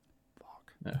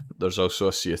 Fuck. Yeah. There's also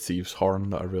a Sea of Thieves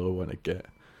horn that I really want to get.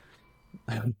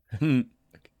 I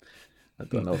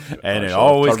don't know. And it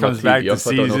always comes back to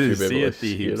Sea of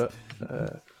Thieves. What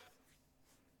the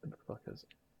fuck is it?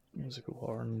 Musical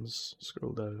horns.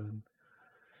 Scroll down.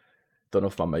 Don't know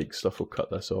if my mic stuff will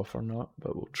cut this off or not,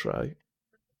 but we'll try.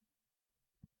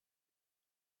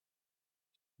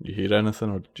 You hear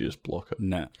anything, or did you just block it?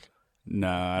 No,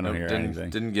 I don't hear anything.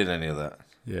 Didn't get any of that.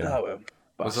 Yeah. Oh, well,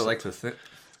 was it like the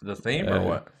theme or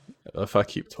what? If I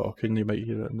keep talking, you might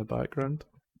hear it in the background.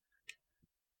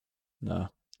 No.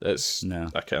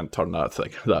 I can't turn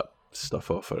that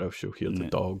stuff off, or else you'll hear the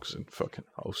dogs and fucking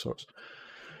all sorts.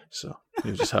 So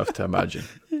you just have to imagine.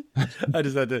 I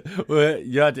just had to. Well,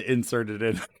 you had to insert it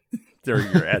in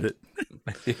during your edit.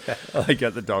 I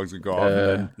got the dogs would go off, and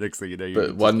then next thing you know,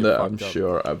 but one that I'm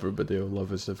sure everybody will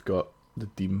love is they've got the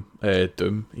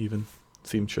Doom even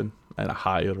theme tune and a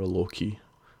high or a low key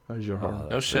as your horn.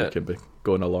 No shit. You could be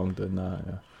going along doing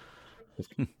that.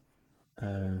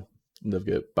 Yeah. They've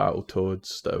got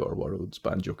Battletoads, The Outer Worlds,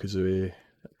 Banjo-Kazooie,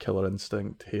 Killer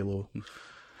Instinct, Halo. I'm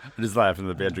just laughing at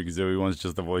the Banjo-Kazooie ones,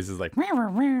 just the voices like...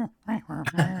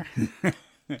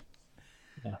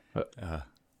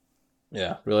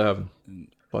 Yeah, really having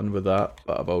fun with that.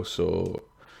 But I've also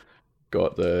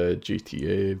got the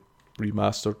GTA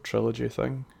remastered trilogy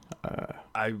thing.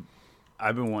 I've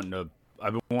been wanting to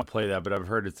play that, but I've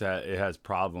heard it has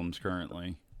problems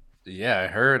currently. Yeah, I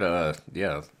heard. A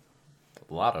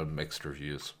lot of mixed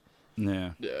reviews.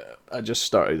 Yeah. I just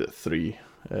started at 3,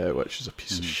 which is a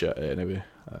piece of shit anyway.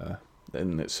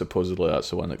 And it's supposedly that's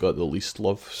the one that got the least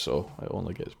love, so it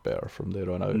only gets better from there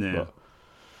on out. Yeah.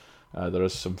 But there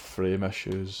is some frame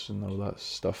issues and all that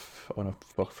stuff from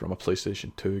a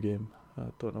PlayStation 2 game. I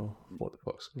don't know what the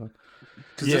fuck's going on.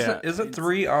 Because isn't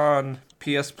 3 on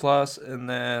PS Plus, and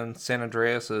then San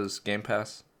Andreas is Game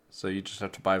Pass, so you just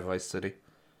have to buy Vice City.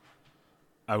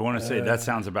 I want to say that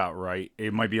sounds about right.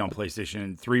 It might be on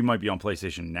PlayStation. 3 might be on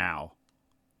PlayStation Now.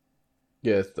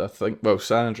 Yeah, I think. Well,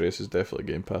 San Andreas is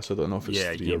definitely Game Pass. I don't know if it's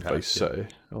 3 Game or Vice Pass, City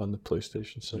on the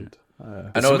PlayStation side.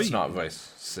 I know it's not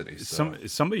Vice City. So.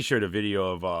 Somebody showed a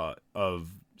video of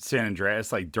San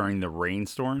Andreas like during the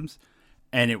rainstorms,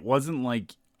 and it wasn't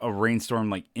like a rainstorm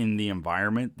like in the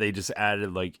environment. They just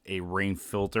added like a rain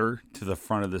filter to the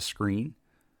front of the screen.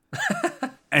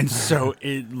 And so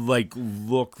it like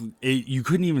you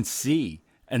couldn't even see.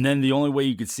 And then the only way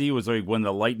you could see was like when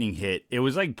the lightning hit. It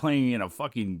was like playing in a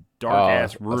fucking dark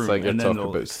ass room. I think you're and talking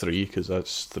about 3 because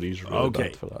 3's really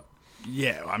bad for that.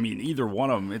 Yeah, I mean either one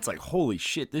of them. It's like holy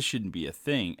shit, this shouldn't be a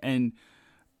thing. And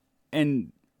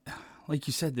like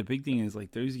you said, the big thing is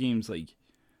like those games, like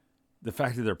the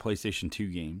fact that they're PlayStation 2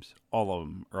 games, all of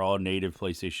them are all native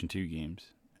PlayStation 2 games,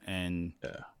 and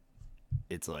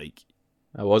it's like.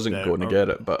 I wasn't going to get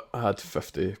it, but I had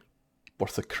 50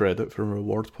 worth of credit from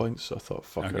reward points, so I thought,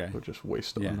 fuck it, we'll just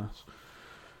waste it on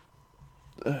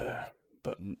this.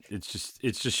 But it's just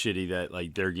shitty that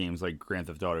like their games like Grand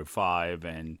Theft Auto 5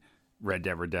 and Red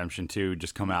Dead Redemption 2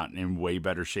 just come out in way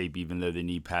better shape, even though they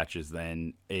need patches,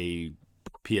 than a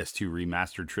PS2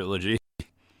 remastered trilogy.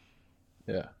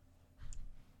 Yeah.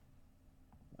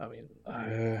 I mean,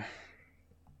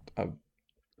 I'm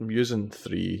using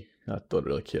 3. I don't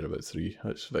really care about 3.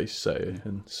 It's Vice City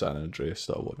and San Andreas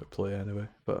that I want to play anyway.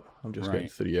 But I'm just getting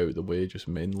 3 out of the way, just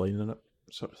mainlining it,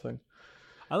 sort of thing.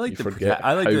 I like how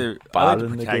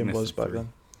barren the game was back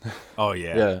then. Oh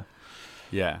yeah,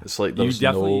 yeah. It's like there's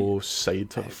no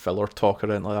side filler talk or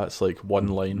anything like that. It's like one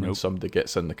line when somebody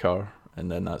gets in the car,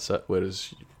 and then that's it.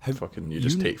 Whereas you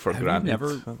just take for granted.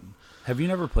 Have you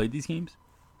never played these games?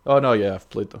 Oh no, yeah, I've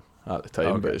played them at the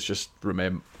time, but it's just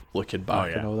looking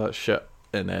back and all that shit.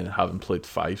 And then having played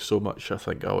 5 so much, I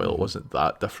think, it wasn't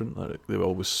that different. Like, they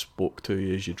always spoke to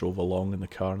you as you drove along in the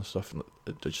car and stuff, and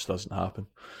it just doesn't happen.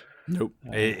 Nope.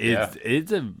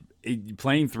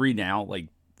 Playing 3 now, like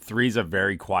 3 is a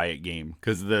very quiet game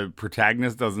because the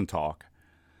protagonist doesn't talk.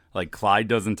 Like Clyde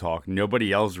doesn't talk.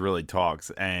 Nobody else really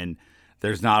talks, and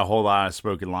there's not a whole lot of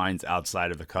spoken lines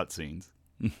outside of the cutscenes.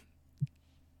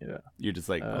 Yeah, you're just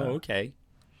like, oh, okay.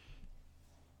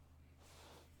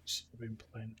 I've been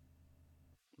playing.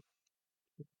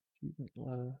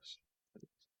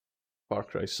 Far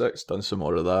Cry 6, done some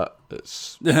more of that.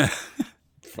 It's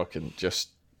fucking just,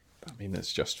 I mean,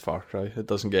 it's just Far Cry. It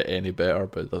doesn't get any better,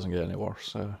 but it doesn't get any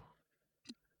worse. I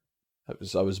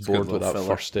was bored with that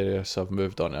first area, so I've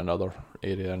moved on to another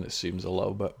area, and it seems a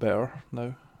little bit better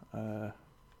now.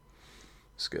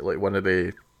 It's got like one of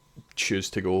the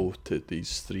choose to go to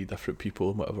these 3 different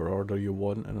people in whatever order you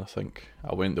want, and I think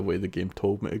I went the way the game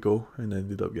told me to go, and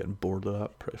ended up getting bored of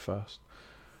that pretty fast.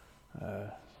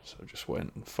 So I just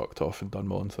went and fucked off and done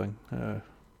my own thing.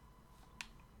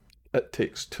 It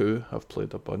Takes Two, I've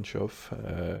played a bunch of.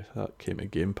 That came to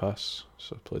Game Pass,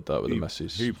 so I played that with the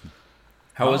missus.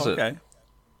 How is it?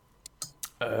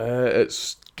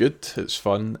 It's good, it's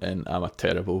fun, and I'm a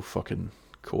terrible fucking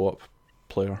co-op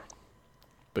player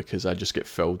because I just get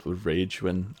filled with rage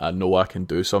when I know I can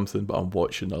do something, but I'm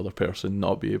watching the other person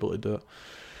not be able to do it.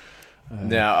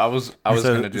 Yeah, I was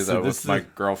going to do that with my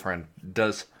girlfriend.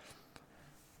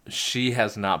 She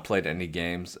has not played any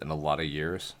games in a lot of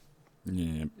years.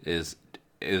 Yeah. Is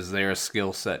there a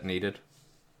skill set needed?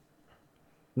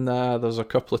 Nah, there's a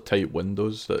couple of tight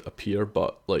windows that appear,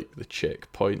 but like the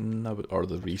checkpointing or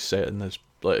the resetting is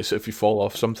like, so if you fall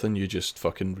off something, you just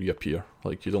fucking reappear.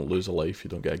 Like, you don't lose a life, you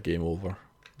don't get a game over.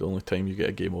 The only time you get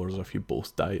a game over is if you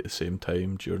both die at the same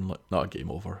time during, like, not a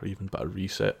game over even, but a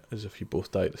reset is if you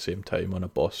both die at the same time on a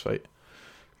boss fight.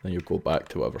 Then you'll go back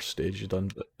to whatever stage you've done.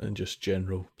 But in just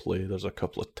general play, there's a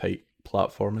couple of tight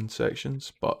platforming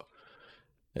sections, but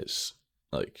it's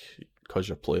like, because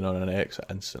you're playing on an X, it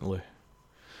instantly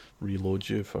reloads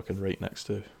you fucking right next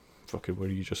to fucking where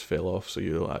you just fell off, so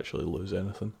you don't actually lose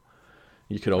anything.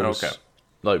 You can always,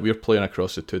 like, we're playing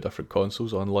across the 2 different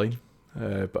consoles online,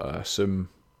 but I assume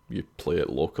you play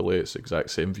it locally, it's the exact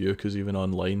same view, because even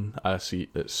online, I see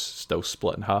it's still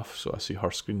split in half, so I see her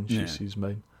screen, she sees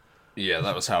mine. Yeah,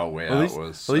 that was how it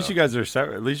was. At least you guys are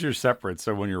separate. At least you're separate,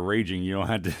 so when you're raging, you don't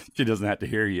have to. She doesn't have to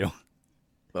hear you.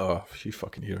 Oh, she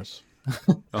fucking hears.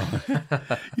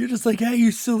 You're just like, hey,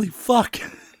 you silly fuck.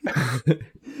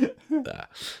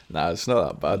 Nah, it's not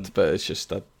that bad, but it's just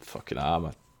that fucking I'm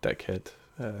a dickhead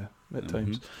at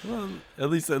times. Well, at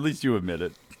least you admit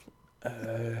it.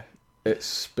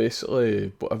 It's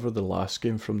basically whatever the last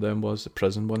game from them was, the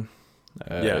prison one.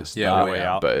 Yes, yeah, Way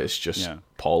Out. but it's just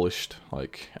polished.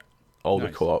 Like all the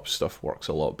Nice. co-op stuff works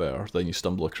a lot better. Then you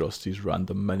stumble across these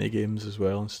random mini games as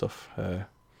well and stuff, where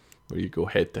you go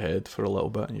head to head for a little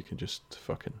bit and you can just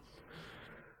fucking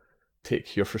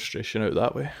take your frustration out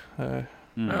that way. I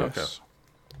guess. Okay.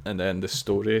 And then the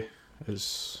story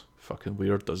is fucking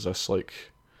weird. There's this like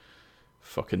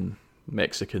fucking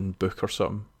Mexican book or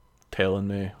something telling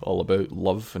me all about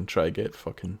love and try to get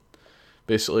fucking.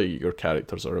 Basically, your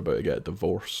characters are about to get a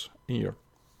divorce, and your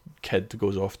kid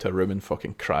goes off to a room and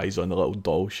fucking cries on the little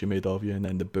doll she made of you, and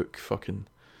then the book fucking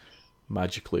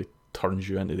magically turns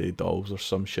you into the dolls or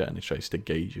some shit, and he tries to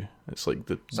guide you. It's like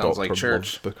the Sounds Dr. like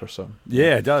church. Love book or something.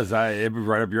 Yeah, it does. It'd be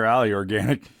right up your alley,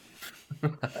 organic.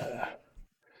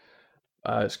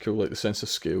 It's cool. Like the sense of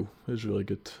scale is really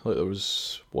good. Like there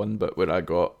was one bit where I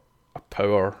got a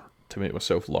power to make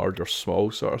myself large or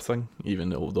small, sort of thing. Even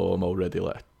though I'm already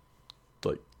like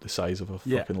the size of a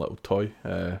fucking little toy.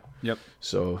 Yep.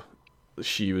 So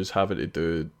she was having to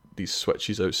do these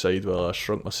switches outside while I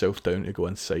shrunk myself down to go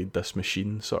inside this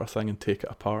machine, sort of thing, and take it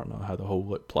apart. And I had a whole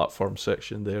like platform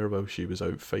section there while she was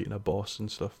out fighting a boss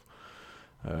and stuff.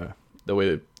 The way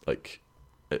that, like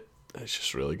it's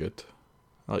just really good.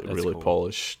 Like That's really cool.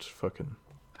 polished. Fucking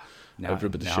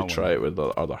everybody should try it with the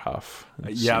other half.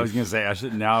 and see Yeah, I was if- gonna say I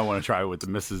should. Now I want to try it with the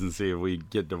missus and see if we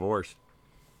get divorced.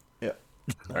 Yeah.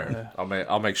 All right.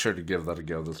 I'll make sure to give that a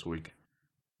go this week.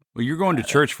 Well, you're going to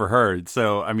church for her,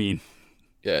 so I mean,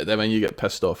 Yeah, then when you get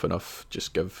pissed off enough,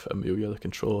 just give Amelia the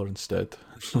controller instead.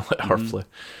 Let her play.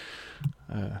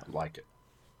 I like it.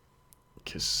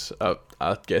 Because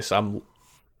I guess I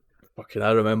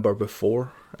remember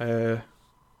before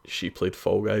she played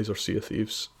Fall Guys or Sea of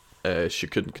Thieves, she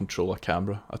couldn't control a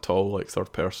camera at all, like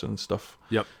third person and stuff.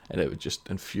 Yep. And it would just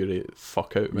infuriate the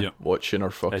fuck out of me Yep. watching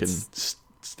her fucking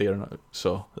staring at it.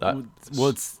 So that.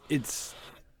 well,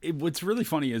 what's really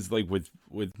funny is like with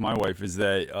my wife is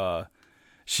that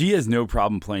she has no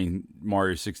problem playing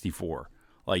Mario 64.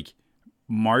 Like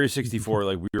Mario 64,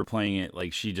 like we were playing it,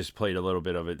 like she just played a little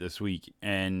bit of it this week,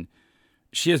 and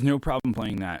she has no problem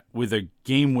playing that with a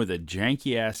game with a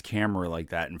janky ass camera like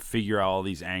that and figure out all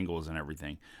these angles and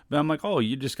everything. But I'm like, oh,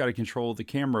 you just got to control the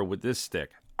camera with this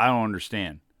stick. I don't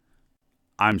understand.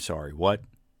 I'm sorry, what?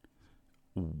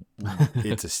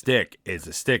 It's a stick. It's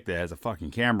a stick that has a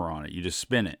fucking camera on it. You just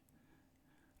spin it.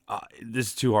 This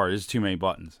is too hard. This is too many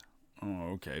buttons.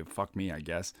 Oh, okay. Fuck me, I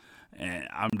guess. And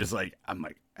I'm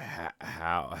like,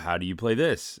 how do you play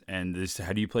this? And this,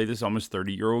 how do you play this almost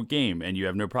 30-year-old game? And you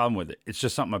have no problem with it. It's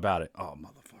just something about it. Oh,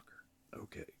 motherfucker.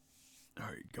 Okay. All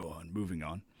right, go on. Moving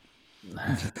on.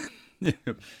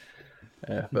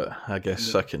 Yeah, but I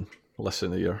guess I can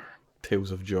listen to your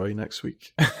Tales of Joy next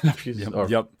week.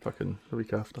 Yep. Fucking the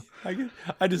week after.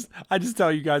 I just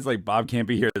tell you guys, like, Bob can't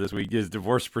be here this week. His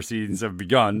divorce proceedings have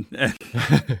begun.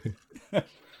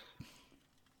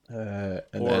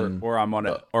 Or I'm on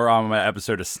an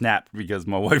episode of Snapped because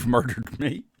my wife murdered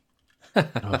me.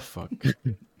 Oh fuck.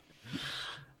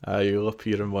 You'll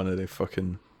appear in one of the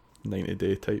fucking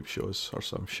 90-day type shows or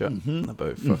some shit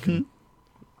about fucking.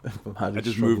 I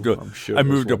just moved to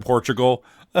Portugal.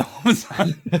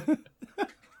 I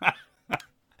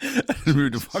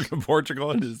moved to fucking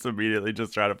Portugal and just immediately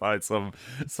just try to find some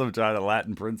kind of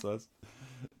Latin princess.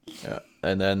 Yeah,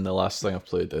 and then the last thing I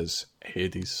played is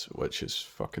Hades, which is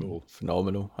fucking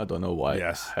phenomenal. I don't know why,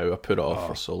 how I put it off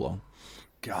for so long.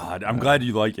 God, I'm glad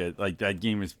you like it. Like, that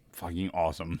game is fucking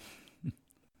awesome.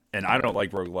 And I don't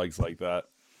like roguelikes like that.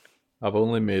 I've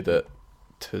only made it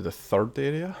to the third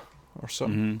area or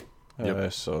something.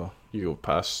 Yep. So you go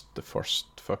past the first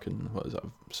fucking, what is that,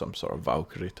 some sort of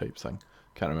Valkyrie type thing.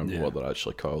 Can't remember what they're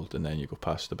actually called. And then you go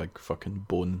past the big fucking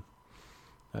bone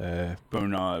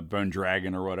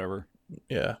dragon or whatever.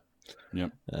 Yeah.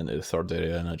 Yep. And the third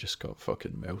area, and I just got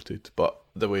fucking melted. But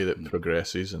the way that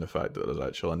progresses and the fact that there's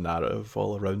actually a narrative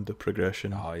all around the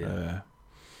progression. Oh, yeah.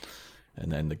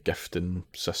 And then the gifting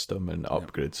system and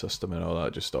upgrade system and all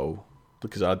that, just all,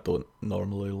 because I don't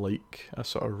normally like a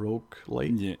sort of rogue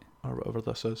light or whatever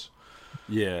this is.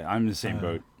 Yeah, I'm the same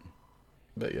boat.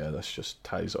 But yeah, this just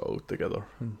ties it all together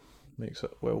and makes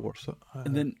it well worth it.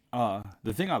 And then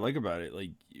the thing I like about it,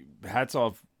 like, hats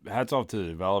off to the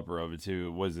developer of it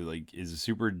too. Was it like, is it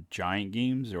Super Giant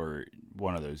Games or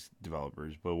one of those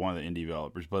developers, but one of the indie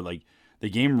developers? But like, the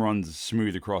game runs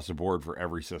smooth across the board for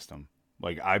every system.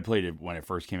 Like, I played it when it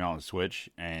first came out on Switch,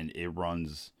 and it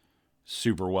runs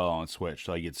super well on Switch.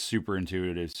 Like, it's super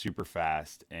intuitive, super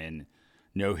fast, and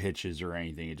no hitches or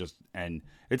anything. And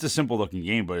it's a simple looking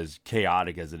game, but as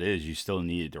chaotic as it is, you still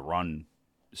need it to run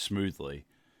smoothly.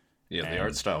 Yeah, the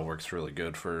art style works really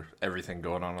good for everything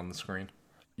going on the screen.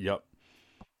 Yep.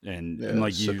 and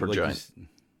like you, Super like Giant.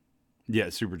 yeah,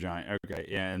 Super Giant. Okay,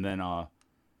 yeah, and then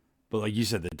but like you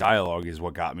said, the dialogue is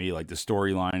what got me. Like the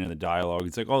storyline and the dialogue.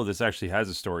 It's like, oh, this actually has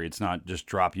a story. It's not just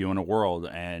drop you in a world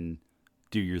and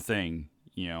do your thing.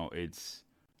 It's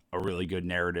a really good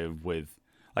narrative with.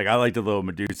 Like I like the little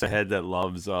Medusa head that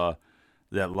loves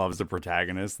the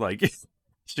protagonist. Like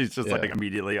she's just Yeah. like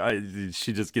immediately,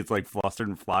 she just gets like flustered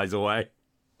and flies away.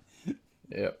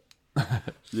 Yep.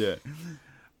 Yeah.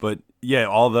 But yeah,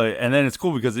 and then it's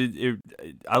cool because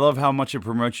I love how much it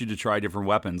promotes you to try different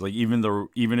weapons. Like even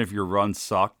if your run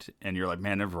sucked and you're like,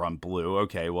 man, I've run blue.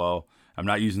 Okay, well, I'm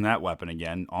not using that weapon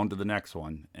again. On to the next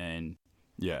one. And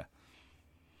yeah.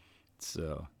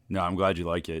 So no, I'm glad you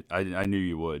like it. I knew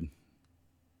you would.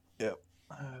 Yep.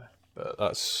 But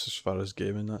that's as far as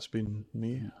gaming. That's been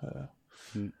me.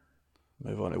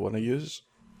 Move on to one I use.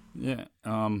 Yeah.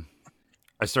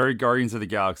 I started Guardians of the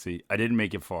Galaxy. I didn't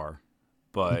make it far,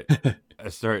 but I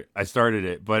started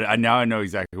it. But now I know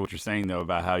exactly what you're saying though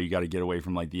about how you got to get away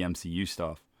from like the MCU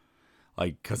stuff,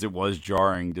 like because it was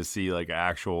jarring to see like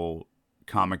actual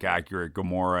comic accurate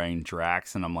Gamora and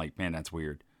Drax, and I'm like, man, that's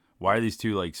weird. Why are these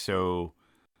two like so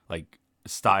like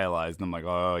stylized? And I'm like,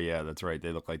 oh yeah, that's right.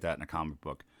 They look like that in a comic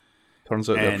book. Turns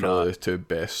out they're And, probably the two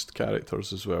best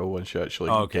characters as well once you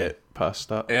actually get past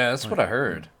that. Yeah, that's what I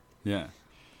heard. Yeah,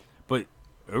 but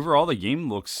overall the game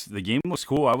looks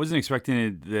cool. I wasn't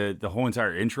expecting it. The whole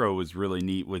entire intro was really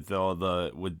neat with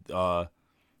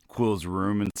Quill's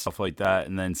room and stuff like that,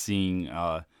 and then seeing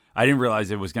I didn't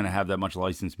realize it was going to have that much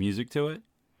licensed music to it,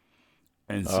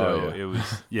 and so it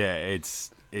was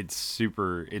it's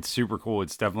super cool.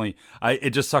 It's definitely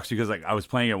it just sucks because like I was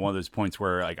playing at one of those points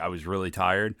where like I was really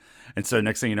tired, and so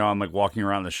next thing you know I'm like walking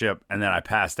around the ship, and then I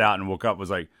passed out and woke up, was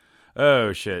like,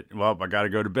 oh shit, well I got to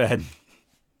go to bed.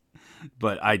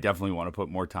 But I definitely want to put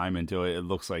more time into it. It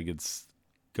looks like it's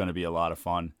going to be a lot of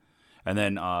fun. And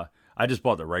then I just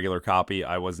bought the regular copy.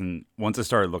 Once I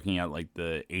started looking at like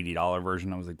the $80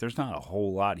 version, I was like, there's not a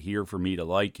whole lot here for me to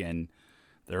like. And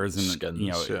there isn't,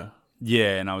 Skins,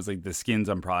 yeah. And I was like, the skins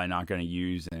I'm probably not going to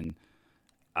use. And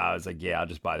I was like, yeah, I'll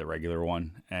just buy the regular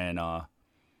one. And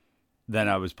then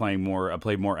I played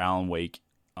more Alan Wake.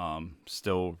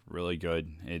 Still really good.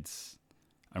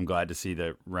 I'm glad to see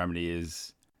that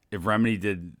if Remedy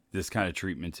did this kind of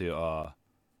treatment to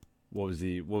what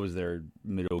was their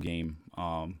middle game?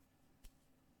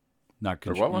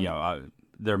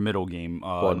 Their middle game.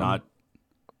 Quantum?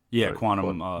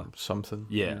 Quantum. Something.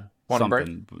 Yeah, Quantum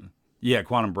something. Yeah,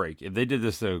 Quantum Break. If they did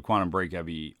this to Quantum Break, that'd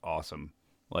be awesome.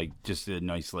 Like just a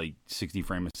nice like 60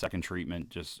 frame a second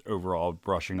treatment, just overall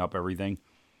brushing up everything.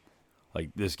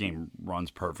 Like this game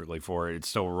runs perfectly for it. It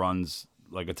still runs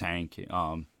like a tank.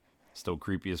 Still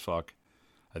creepy as fuck.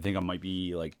 I think I might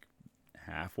be like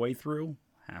halfway through,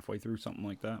 something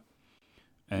like that.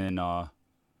 And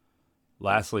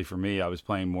lastly, for me, I was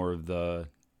playing more of the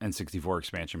N64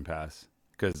 expansion pass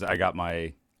because I got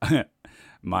my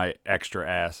my extra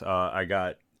ass. I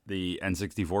got the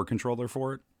N64 controller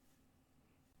for it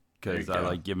because I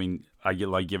like giving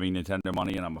Nintendo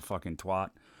money, and I'm a fucking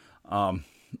twat.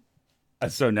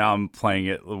 So now I'm playing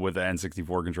it with the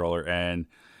N64 controller, and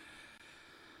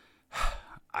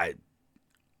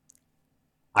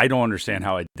I don't understand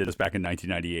how I did this back in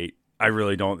 1998. I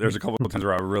really don't. There's a couple of times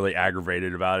where I was really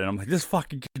aggravated about it. I'm like, this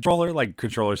fucking controller, like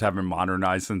controllers haven't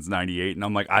modernized since 98. And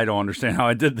I'm like, I don't understand how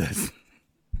I did this.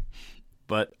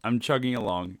 But I'm chugging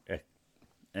along,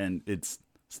 and it's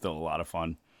still a lot of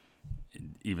fun,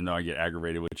 even though I get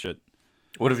aggravated with shit.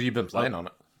 What have you been playing on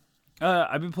it?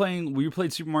 We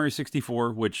played Super Mario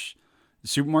 64, which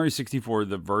Super Mario 64,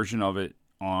 the version of it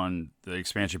on the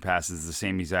expansion pass is the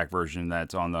same exact version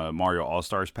that's on the Mario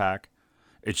All-Stars pack.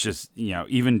 It's just,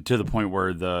 even to the point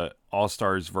where the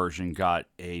All-Stars version got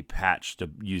a patch to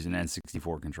use an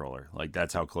N64 controller. Like,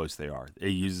 that's how close they are. It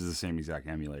uses the same exact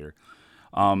emulator.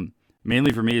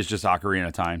 Mainly for me, it's just Ocarina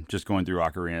of Time, just going through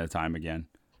Ocarina of Time again.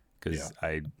 Because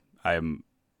I am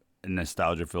a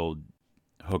nostalgia-filled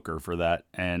hooker for that.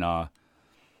 And,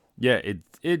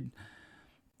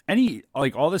 any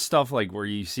like all this stuff like where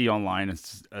you see online and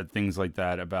things like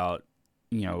that about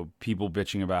people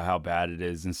bitching about how bad it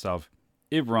is and stuff,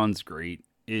 it runs great,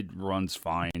 it runs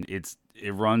fine, it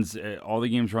runs all the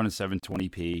games run at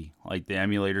 720p, like the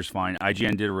emulator's fine.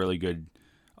 IGN did a really good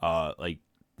like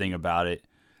thing about it.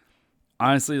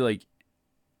 Honestly, like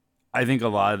I think a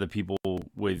lot of the people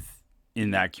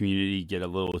in that community get a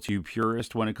little too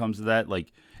purist when it comes to that.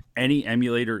 Like any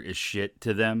emulator is shit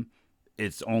to them.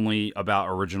 It's only about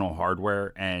original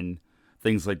hardware and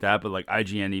things like that. But like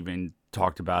IGN even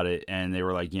talked about it, and they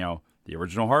were like, the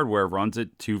original hardware runs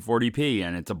at 240p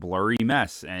and it's a blurry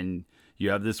mess, and You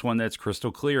have this one that's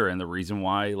crystal clear, and the reason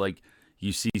why like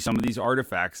you see some of these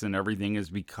artifacts and everything is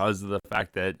because of the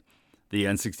fact that the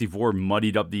N64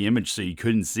 muddied up the image so you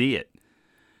couldn't see it.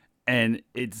 And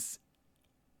it's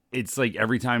like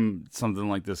every time something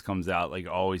like this comes out, like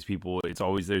it's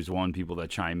always there's one people that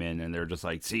chime in and they're just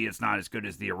like, see, it's not as good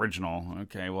as the original.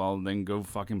 Okay, well then go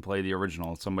fucking play the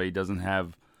original. Somebody doesn't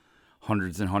have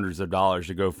hundreds and hundreds of dollars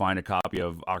to go find a copy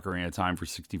of Ocarina of Time for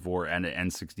 64 and an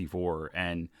N64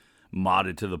 and mod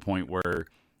it to the point where,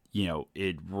 you know,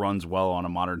 it runs well on a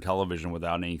modern television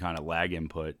without any kind of lag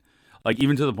input. Like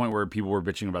even to the point where people were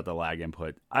bitching about the lag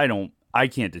input. I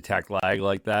can't detect lag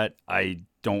like that. I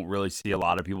don't really see a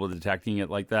lot of people detecting it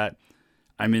like that.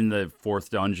 I'm in the 4th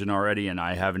dungeon already and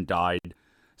I haven't died.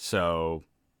 So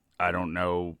I don't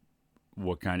know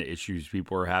what kind of issues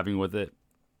people are having with it.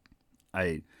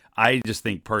 I just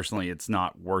think personally it's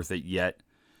not worth it yet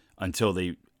until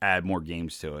they add more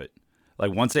games to it.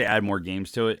 Like once they add more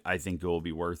games to it, I think it will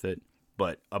be worth it.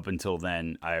 But up until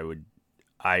then,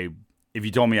 if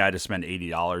you told me I had to spend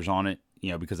 $80 on it, you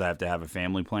know, because I have to have a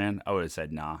family plan, I would have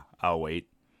said, nah, I'll wait.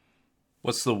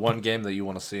 What's the one game that you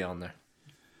want to see on there?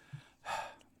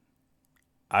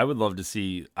 I would love to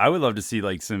see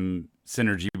like some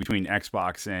synergy between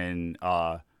Xbox and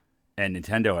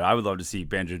Nintendo. And I would love to see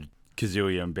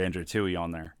Banjo-Kazooie and Banjo-Tooie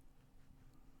on there.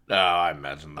 Oh, I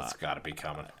imagine that's got to be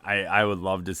coming. I would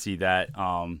love to see that.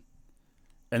 And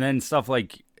then stuff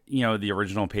like, you know, the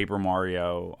original Paper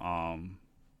Mario.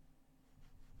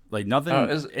 Like nothing. Oh,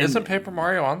 isn't Paper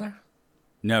Mario on there?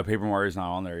 No, Paper Mario's not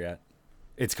on there yet.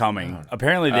 It's coming.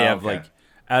 Apparently, they have okay.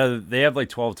 they have like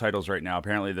 12 titles right now.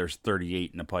 Apparently, there's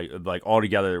 38 in the pipe. Like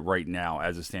altogether, right now,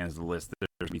 as it stands, the list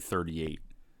there's gonna be 38.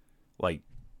 Like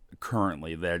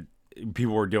currently, that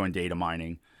people were doing data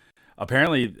mining.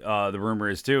 Apparently, the rumor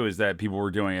is that people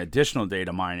were doing additional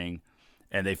data mining,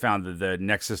 and they found that the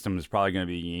next system is probably going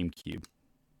to be GameCube.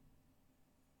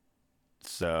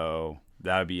 So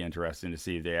that would be interesting to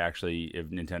see if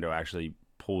Nintendo actually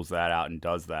pulls that out and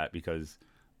does that, because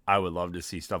I would love to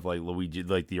see stuff like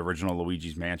the original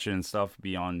Luigi's Mansion and stuff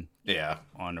be on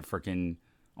on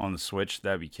the Switch.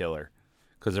 That'd be killer,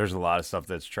 because there's a lot of stuff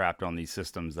that's trapped on these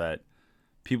systems that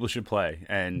people should play,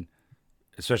 and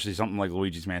especially something like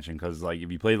Luigi's Mansion, because like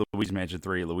if you play Luigi's Mansion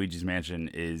 3, Luigi's Mansion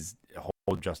is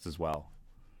hold just as well.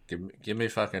 Give me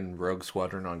fucking Rogue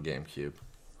Squadron on GameCube.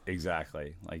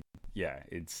 Exactly. Like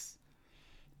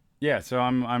so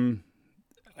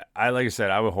I like I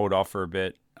said, I would hold off for a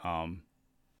bit,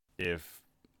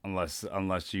 unless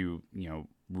you know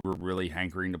were really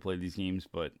hankering to play these games,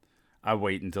 but I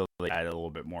wait until they add a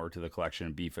little bit more to the collection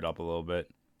and beef it up a little bit.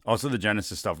 Also, the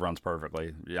Genesis stuff runs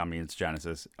perfectly. I mean, it's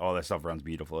Genesis. All that stuff runs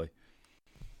beautifully.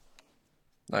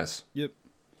 Nice. Yep.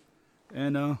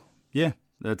 And yeah,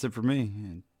 that's it for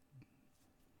me.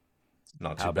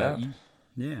 Not too bad.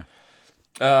 Yeah.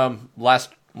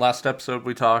 Last episode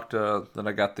we talked. Then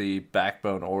I got the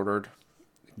Backbone ordered.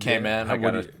 Came in. I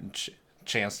got a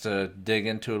chance to dig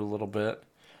into it a little bit.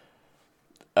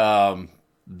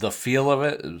 The feel of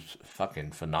it is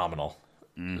fucking phenomenal.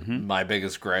 Mm-hmm. My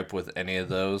biggest gripe with any of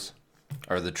those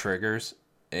are the triggers,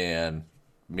 and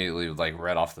immediately, like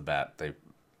right off the bat,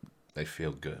 they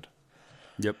feel good.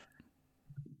 Yep.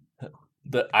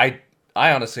 I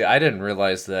honestly I didn't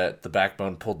realize that the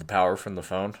Backbone pulled the power from the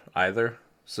phone either.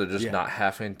 So just not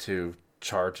having to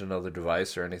charge another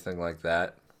device or anything like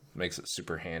that makes it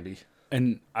super handy.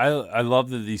 And I love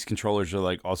that these controllers are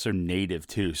like also native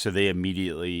too, so they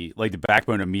immediately, like the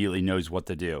Backbone immediately knows what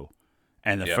to do.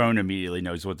 And the phone immediately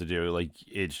knows what to do. Like,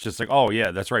 it's just like, oh,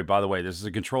 yeah, that's right. By the way, this is a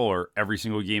controller. Every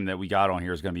single game that we got on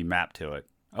here is going to be mapped to it.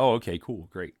 Oh, okay, cool.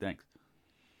 Great. Thanks.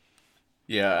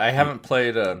 Yeah, I haven't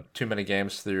played too many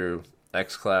games through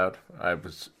xCloud. I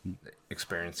was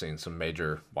experiencing some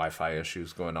major Wi-Fi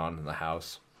issues going on in the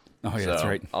house. Oh, yeah, that's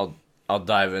right. I'll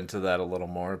dive into that a little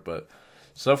more. But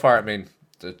so far, I mean,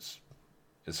 it's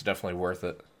definitely worth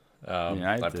it.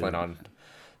 I plan on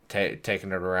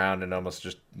taking it around and almost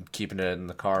just keeping it in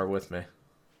the car with me.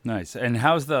 Nice. And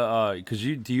how's the because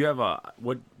do you have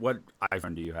what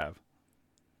iPhone do you have?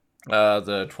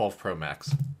 The 12 Pro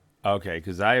Max. Okay,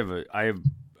 because I have the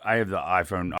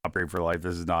iPhone upgrade for life.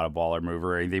 This is not a baller move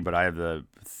or anything, but I have the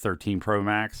 13 Pro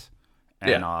Max,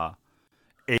 and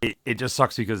it just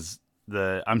sucks because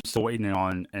I'm still waiting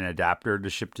on an adapter to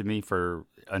ship to me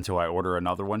until I order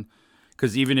another one.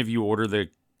 Because even if you order the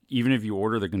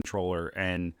controller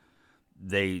and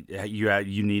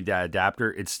you need that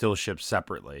adapter, it still ships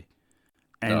separately.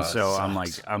 And so I'm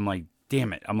like,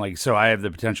 damn it. I'm like, so I have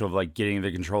the potential of like getting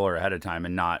the controller ahead of time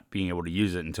and not being able to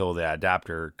use it until the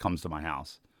adapter comes to my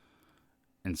house.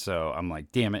 And so I'm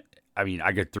like, damn it. I mean,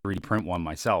 I could 3D print one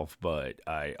myself, but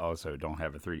I also don't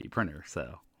have a 3D printer,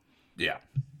 so Yeah.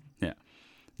 yeah.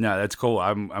 No, that's cool.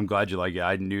 I'm glad you like it.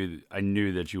 I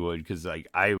knew that you would, because like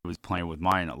I was playing with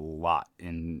mine a lot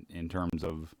in terms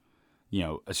of,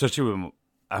 especially when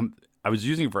I was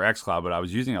using it for XCloud, but I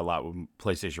was using it a lot with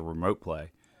PlayStation Remote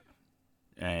Play,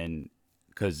 and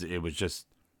because it was just,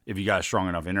 if you got a strong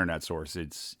enough internet source,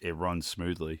 it runs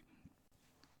smoothly.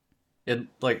 And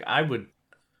like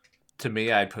to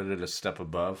me, I'd put it a step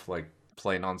above like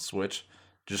playing on Switch,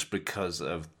 just because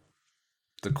of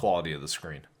the quality of the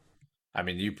screen. I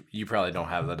mean, you probably don't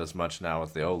have that as much now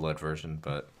with the OLED version,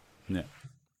 but Yeah.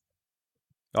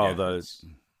 Oh, yeah,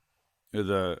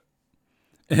 the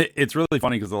it's really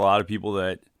funny because a lot of people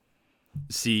that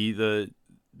see the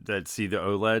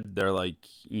OLED, they're like,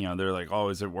 oh,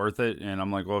 is it worth it? And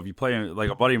I'm like, well, if you play,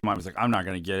 like, a buddy of mine was like, I'm not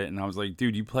gonna get it, and I was like,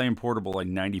 dude, you play in portable like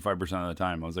 95% of the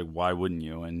time. I was like, why wouldn't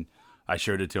you? And I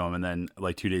showed it to him, and then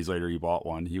like 2 days later, he bought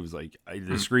one. He was like,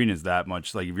 the screen is that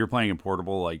much. Like, if you're playing in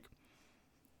portable, like,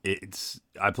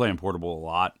 I play in portable a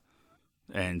lot,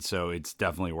 and so it's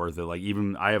definitely worth it. Like,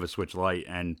 even I have a Switch Lite,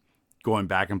 and going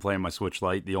back and playing my Switch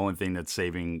Lite, the only thing that's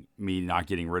saving me not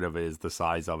getting rid of it is the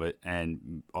size of it,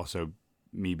 and also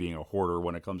me being a hoarder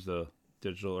when it comes to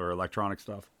digital or electronic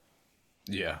stuff.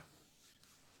 yeah.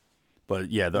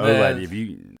 But yeah, the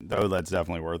Man. OLED's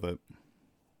definitely worth it.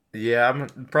 Yeah, I'm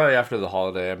probably after the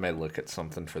holiday. I may look at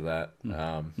something for that,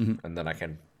 and then I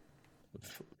can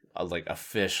like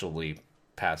officially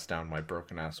pass down my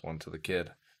broken ass one to the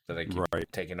kid that I keep Right.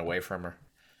 taking away from her.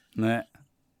 Nah.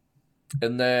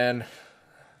 And then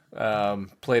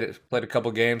played a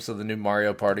couple games of the new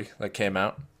Mario Party that came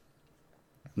out.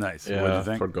 Nice. Yeah, What'd you I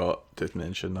think? forgot to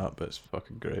mention that, but it's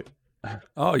fucking great.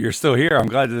 Oh, you're still here. I'm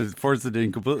glad that Forza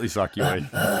didn't completely suck you in.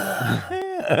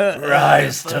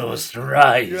 Rise, Toast,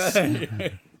 rise.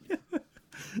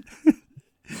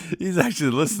 He's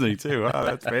actually listening too. Wow,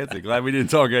 that's fancy. Glad we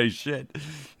didn't talk any shit.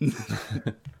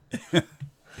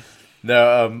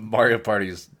 No, Mario Party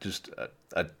is just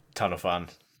a ton of fun.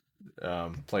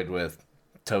 Played with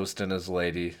Toast and his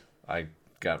lady. I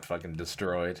got fucking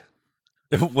destroyed.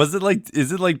 Was it like?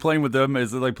 Is it like playing with them?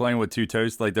 Is it like playing with two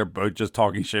toasts? Like they're both just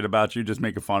talking shit about you, just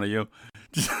making fun of you.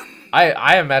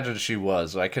 I imagine she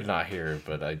was. I could not hear her,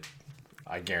 but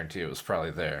I guarantee it was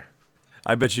probably there.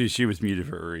 I bet she was muted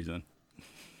for a reason.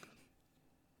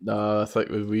 No, I think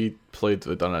we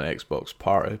done an Xbox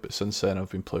party, but since then I've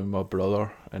been playing with my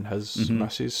brother and his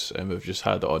missus, and we've just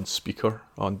had it on speaker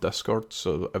on Discord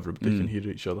so everybody can hear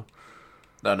each other.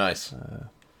 Oh, nice.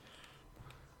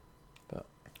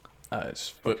 It's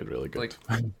fucking really good.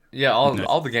 Like, yeah,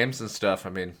 all the games and stuff, I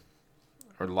mean,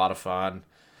 are a lot of fun.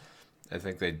 I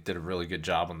think they did a really good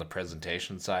job on the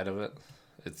presentation side of it.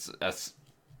 That's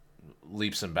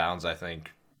leaps and bounds, I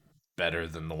think, better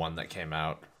than the one that came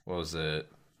out. What was it,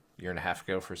 a year and a half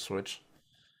ago for Switch?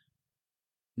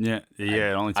 Yeah.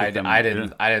 It only took them. I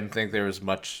didn't think there was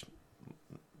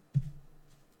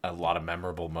a lot of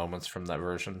memorable moments from that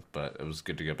version, but it was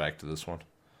good to go back to this one.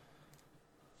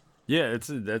 Yeah,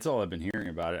 that's all I've been hearing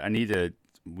about it. I need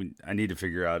to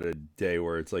figure out a day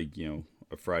where it's like, a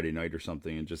Friday night or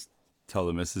something, and just tell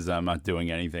the missus I'm not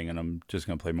doing anything and I'm just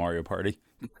gonna play Mario Party.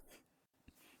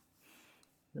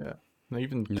 Yeah, and I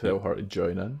even tell her to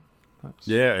join in.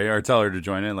 Yeah, or tell her to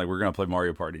join in. Like, we're gonna play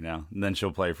Mario Party now, and then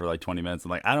she'll play for like 20 minutes.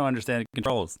 I'm like, I don't understand the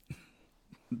controls.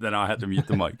 Then I'll have to mute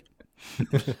the mic.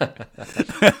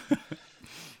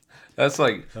 That's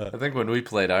like, I think when we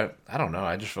played, I don't know,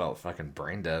 I just felt fucking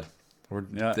brain dead. We're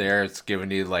there, it's giving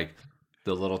you like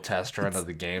the little test run of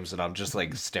the games, and I'm just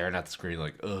like staring at the screen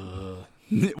like, ugh.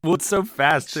 Well, it's so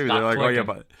fast too. Stop They're like, clicking. oh yeah,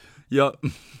 but yep.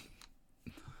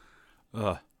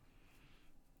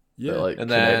 Yeah, But, like, And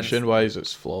then- connection wise,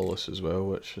 it's flawless as well.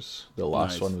 Which is the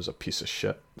last Nice. one was a piece of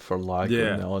shit for lag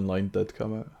Yeah. when the online did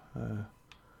come out.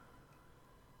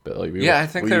 But like I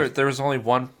think there was only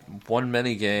one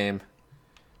mini game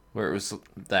where it was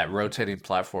that rotating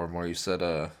platform where you said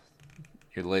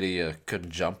your lady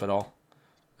couldn't jump at all,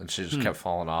 and she just kept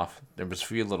falling off. There was a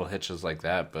few little hitches like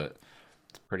that, but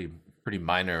it's pretty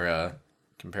minor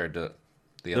compared to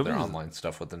the other was- online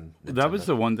stuff within Nintendo. that was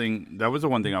the one thing. That was the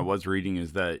one thing I was reading,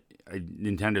 is that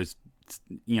Nintendo's,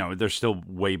 they're still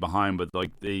way behind, but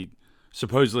like they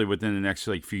supposedly within the next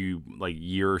like few like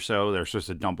year or so, they're supposed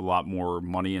to dump a lot more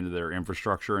money into their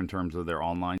infrastructure in terms of their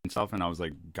online stuff. And I was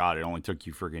like, God, it only took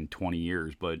you freaking 20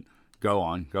 years, but go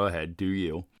ahead, do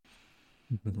you?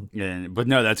 But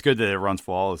no, that's good that it runs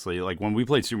flawlessly. Like when we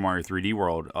played Super Mario 3D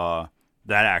World,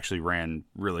 that actually ran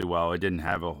really well. It didn't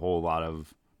have a whole lot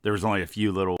of. There was only a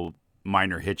few little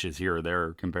minor hitches here or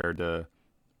there compared to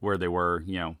where they were,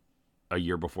 a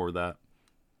year before that.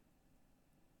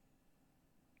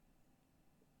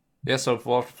 Yeah, so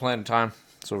we'll have to plan time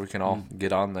so we can all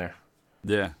get on there.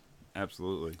 Yeah,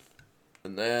 absolutely.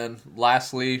 And then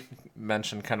lastly,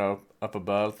 mentioned kind of up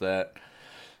above that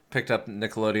picked up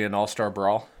Nickelodeon All-Star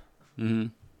Brawl. Mm-hmm.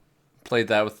 Played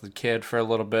that with the kid for a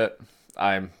little bit.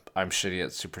 I'm shitty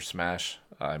at Super Smash.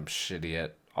 I'm shitty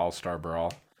at All-Star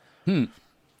Brawl.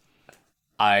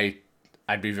 I'd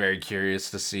be very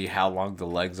curious to see how long the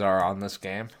legs are on this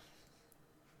game.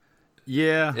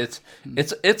 Yeah. It's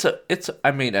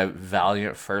I mean a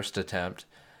valiant first attempt.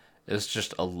 It's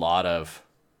just a lot of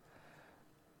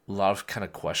kind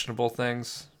of questionable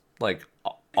things. Like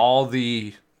all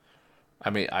the I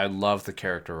mean, I love the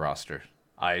character roster.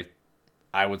 I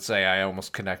would say I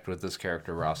almost connect with this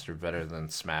character roster better than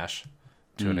Smash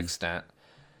to an extent.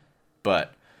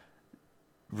 But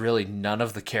really none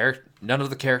of the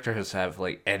characters have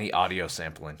like any audio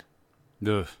sampling.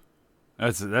 Ugh.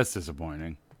 That's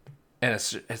disappointing. And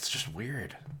it's just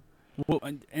weird. Well,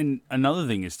 and another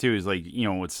thing is too is like, you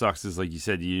know, what sucks is like you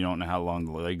said, you don't know how long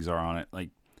the legs are on it. Like,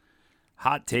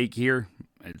 hot take here.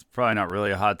 It's probably not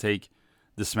really a hot take.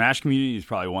 The Smash community is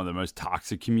probably one of the most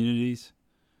toxic communities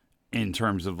in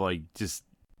terms of like just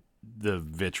the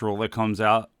vitriol that comes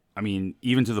out. I mean,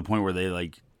 even to the point where they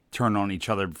like turn on each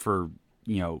other for,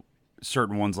 you know,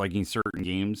 certain ones liking certain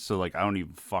games. So like I don't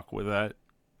even fuck with that.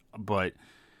 But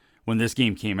when this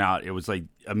game came out, it was like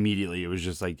immediately it was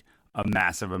just like a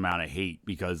massive amount of hate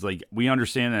because like we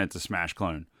understand that it's a Smash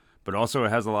clone, but also it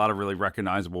has a lot of really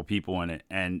recognizable people in it,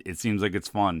 and it seems like it's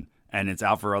fun and it's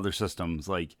out for other systems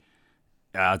like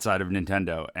outside of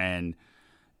Nintendo. And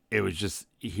it was just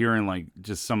hearing like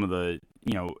just some of the,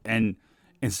 you know, and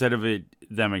instead of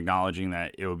them acknowledging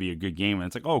that it would be a good game, and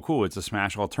it's like, oh cool, it's a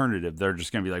Smash alternative, they're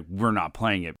just gonna be like, we're not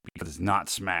playing it because it's not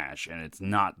Smash and it's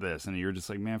not this, and you're just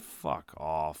like, man, fuck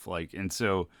off. Like, and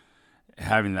so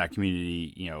having that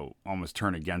community, you know, almost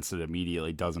turn against it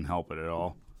immediately doesn't help it at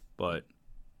all. But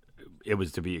it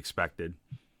was to be expected.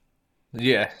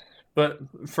 Yeah. But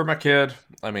for my kid,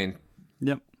 I mean,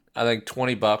 Yep. I think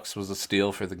 $20 was a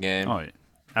steal for the game. Oh, yeah.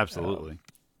 Absolutely.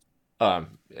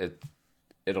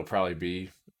 It'll probably be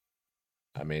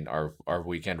I mean, our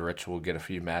weekend rich will get a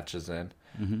few matches in.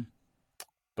 Mm-hmm.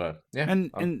 But yeah,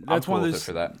 And that's I'm one cool of with it those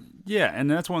for that. Yeah, and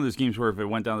that's one of those games where if it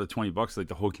went down to $20, like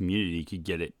the whole community could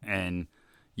get it. And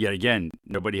yet again,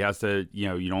 nobody has to, you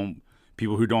know, you don't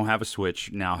people who don't have a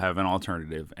Switch now have an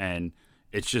alternative, and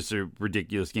it's just a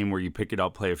ridiculous game where you pick it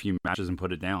up, play a few matches, and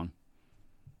put it down.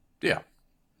 Yeah.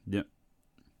 Yeah,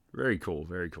 very cool,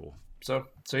 very cool. So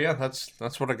yeah,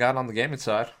 that's what I got on the gaming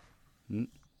side. Mm.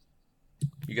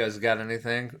 You guys got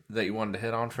anything that you wanted to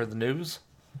hit on for the news?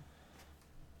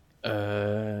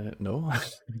 No.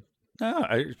 No,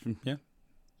 yeah,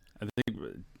 I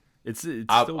think it's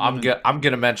still I'm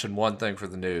gonna mention one thing for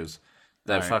the news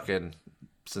that All right. fucking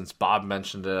since Bob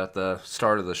mentioned it at the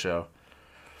start of the show.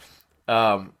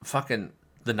 Fucking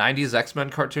the '90s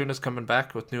X-Men cartoon is coming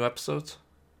back with new episodes.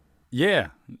 Yeah.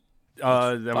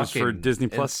 That was for fucking Disney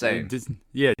Plus. insane.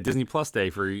 Disney Plus Day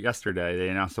for yesterday. They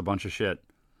announced a bunch of shit.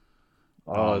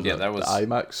 Oh, yeah, that was the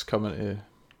IMAX coming to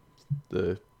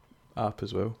the app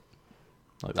as well.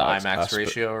 Like the IMAX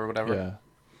ratio or whatever.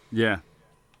 Yeah,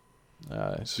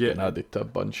 Yeah, it's Yeah. getting added to a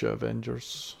bunch of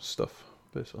Avengers stuff,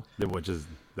 basically.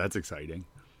 that's exciting.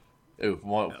 Ooh,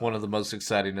 one of the most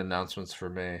exciting announcements for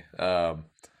me.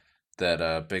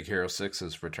 That Big Hero 6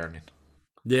 is returning.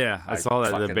 Yeah, I saw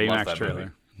that the fucking love Baymax that trailer.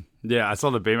 movie. Yeah, I saw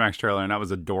the Baymax trailer and that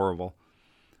was adorable.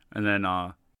 And then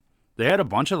they had a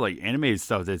bunch of like animated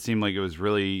stuff that seemed like it was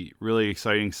really really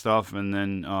exciting stuff. And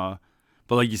then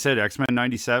but like you said, X-Men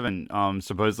 97.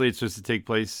 Supposedly it's supposed to take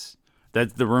place.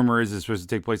 That the rumor is it's supposed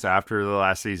to take place after the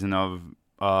last season of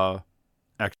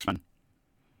X-Men.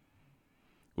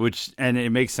 Which and it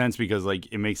makes sense because like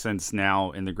it makes sense now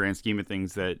in the grand scheme of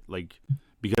things that like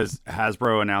because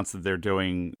Hasbro announced that they're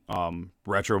doing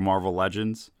retro Marvel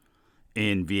Legends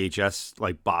in VHS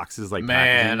like boxes like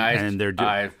Man, packaging, and they're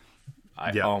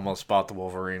I Yeah. almost bought the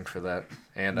Wolverine for that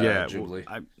and yeah Jubilee.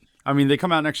 I mean they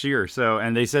come out next year, so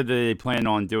and they said that they plan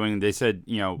on doing, they said,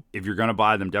 you know, if you're gonna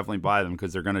buy them, definitely buy them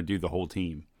because they're gonna do the whole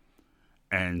team.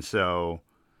 And so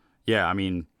yeah, I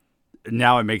mean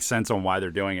now it makes sense on why they're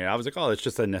doing it. I was like, oh, it's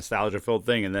just a nostalgia filled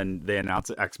thing, and then they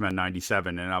announced X-Men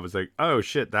 97 and I was like, oh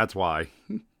shit, that's why.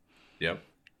 Yep.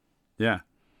 Yeah.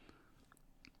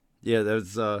 Yeah,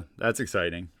 that's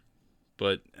exciting.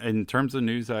 But in terms of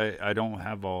news, I don't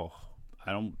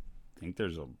think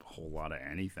there's a whole lot of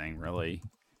anything really.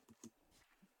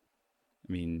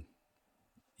 I mean,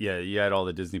 yeah, you had all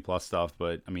the Disney Plus stuff,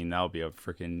 but I mean that would be a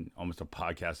freaking almost a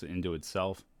podcast into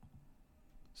itself.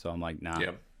 So I'm like, nah.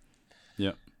 Yep.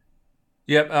 Yep.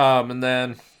 Yep. And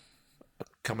then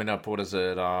coming up, what is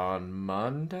it, on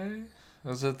Monday?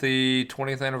 Is it the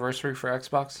 20th anniversary for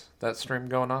Xbox? That stream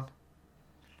going on?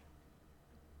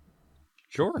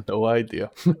 Sure. No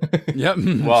idea. Yep.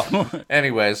 Well,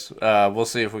 anyways, we'll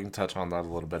see if we can touch on that a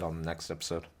little bit on the next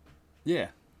episode. Yeah.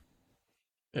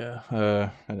 Yeah,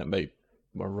 and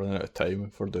we're running out of time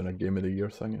if we're doing a Game of the Year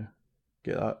thing.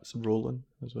 Get that rolling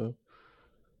as well.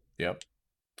 Yep.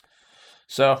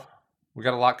 So, we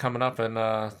got a lot coming up in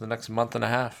the next month and a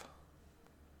half.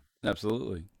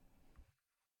 Absolutely.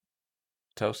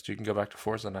 Toast, you can go back to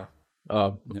Forza now.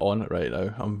 On it right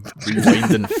now. I'm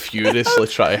rewinding furiously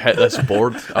trying to hit this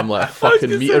board. I'm like a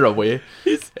fucking meter away.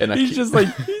 He's just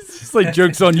like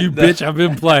jokes on you, bitch. I've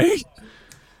been playing.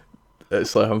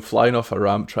 It's like I'm flying off a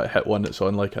ramp trying to hit one that's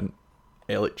on like an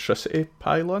electricity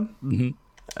pylon.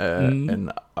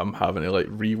 And I'm having to like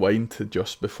rewind to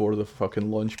just before the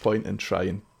fucking launch point and try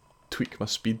and tweak my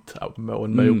speed at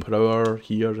 1 mile per hour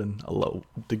here and a little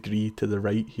degree to the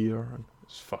right here. And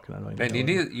it's fucking annoying. Man,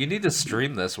 you need to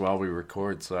stream this while we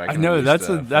record, so I know at that's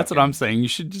least, what I'm saying. You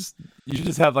should just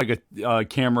have like a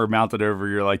camera mounted over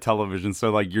your like television, so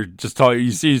like you're just talking.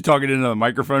 You see he's talking into the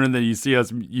microphone, and then you see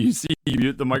you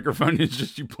mute the microphone. It's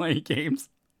just you playing games.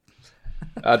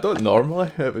 I don't normally.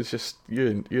 It was just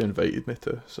you invited me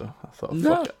to, so I thought.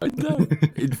 No, Fuck it. no.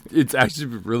 It's actually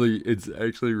really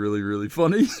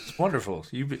funny. It's wonderful.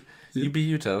 You be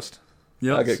you, Toast.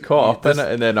 Yeah, I get caught up in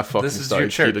it, and then I fucking this is your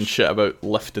started hearing church. shit about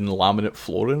lifting laminate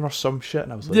flooring or some shit,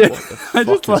 and I was like, Yeah, "What the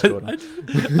fuck is going on?"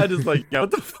 I just like, what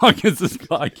the fuck is this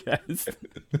podcast?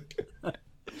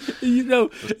 You know,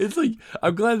 it's like,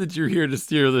 I'm glad that you're here to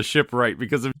steer the ship right,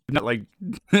 because if not, like,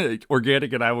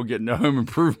 Organic and I will get into home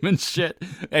improvement shit.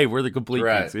 Hey, we're the complete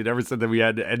Right. geeks. We never said that we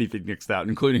had anything mixed out,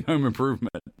 including home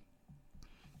improvement.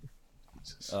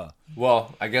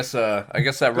 Well, I guess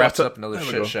that wraps up another There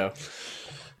we shit go. show.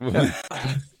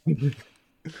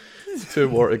 2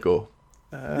 more to go.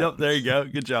 Yep, there you go.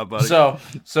 Good job, buddy. So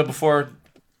before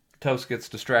Toast gets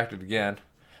distracted again,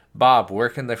 Bob, where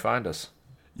can they find us?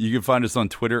 You can find us on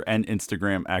Twitter and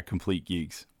Instagram at Complete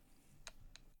Geeks.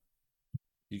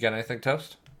 You got anything,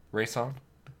 Toast? Race on?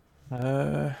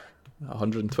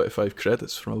 125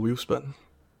 credits from a wheel spin.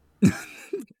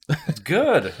 That's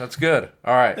good. That's good.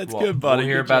 All right. That's good, buddy. We'll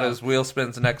hear Good about job. his wheel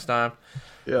spins next time.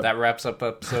 Yeah. That wraps up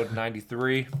episode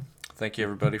 93. Thank you,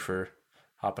 everybody, for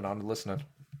hopping on and listening.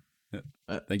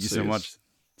 Thank you so much.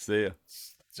 See ya.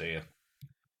 See ya.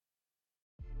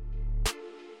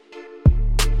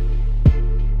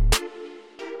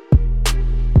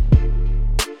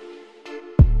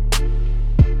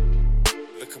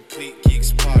 The Complete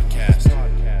Geeks Podcast.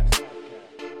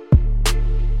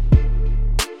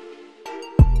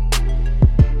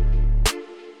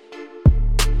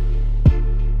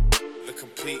 The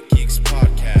Complete Geeks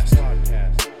Podcast.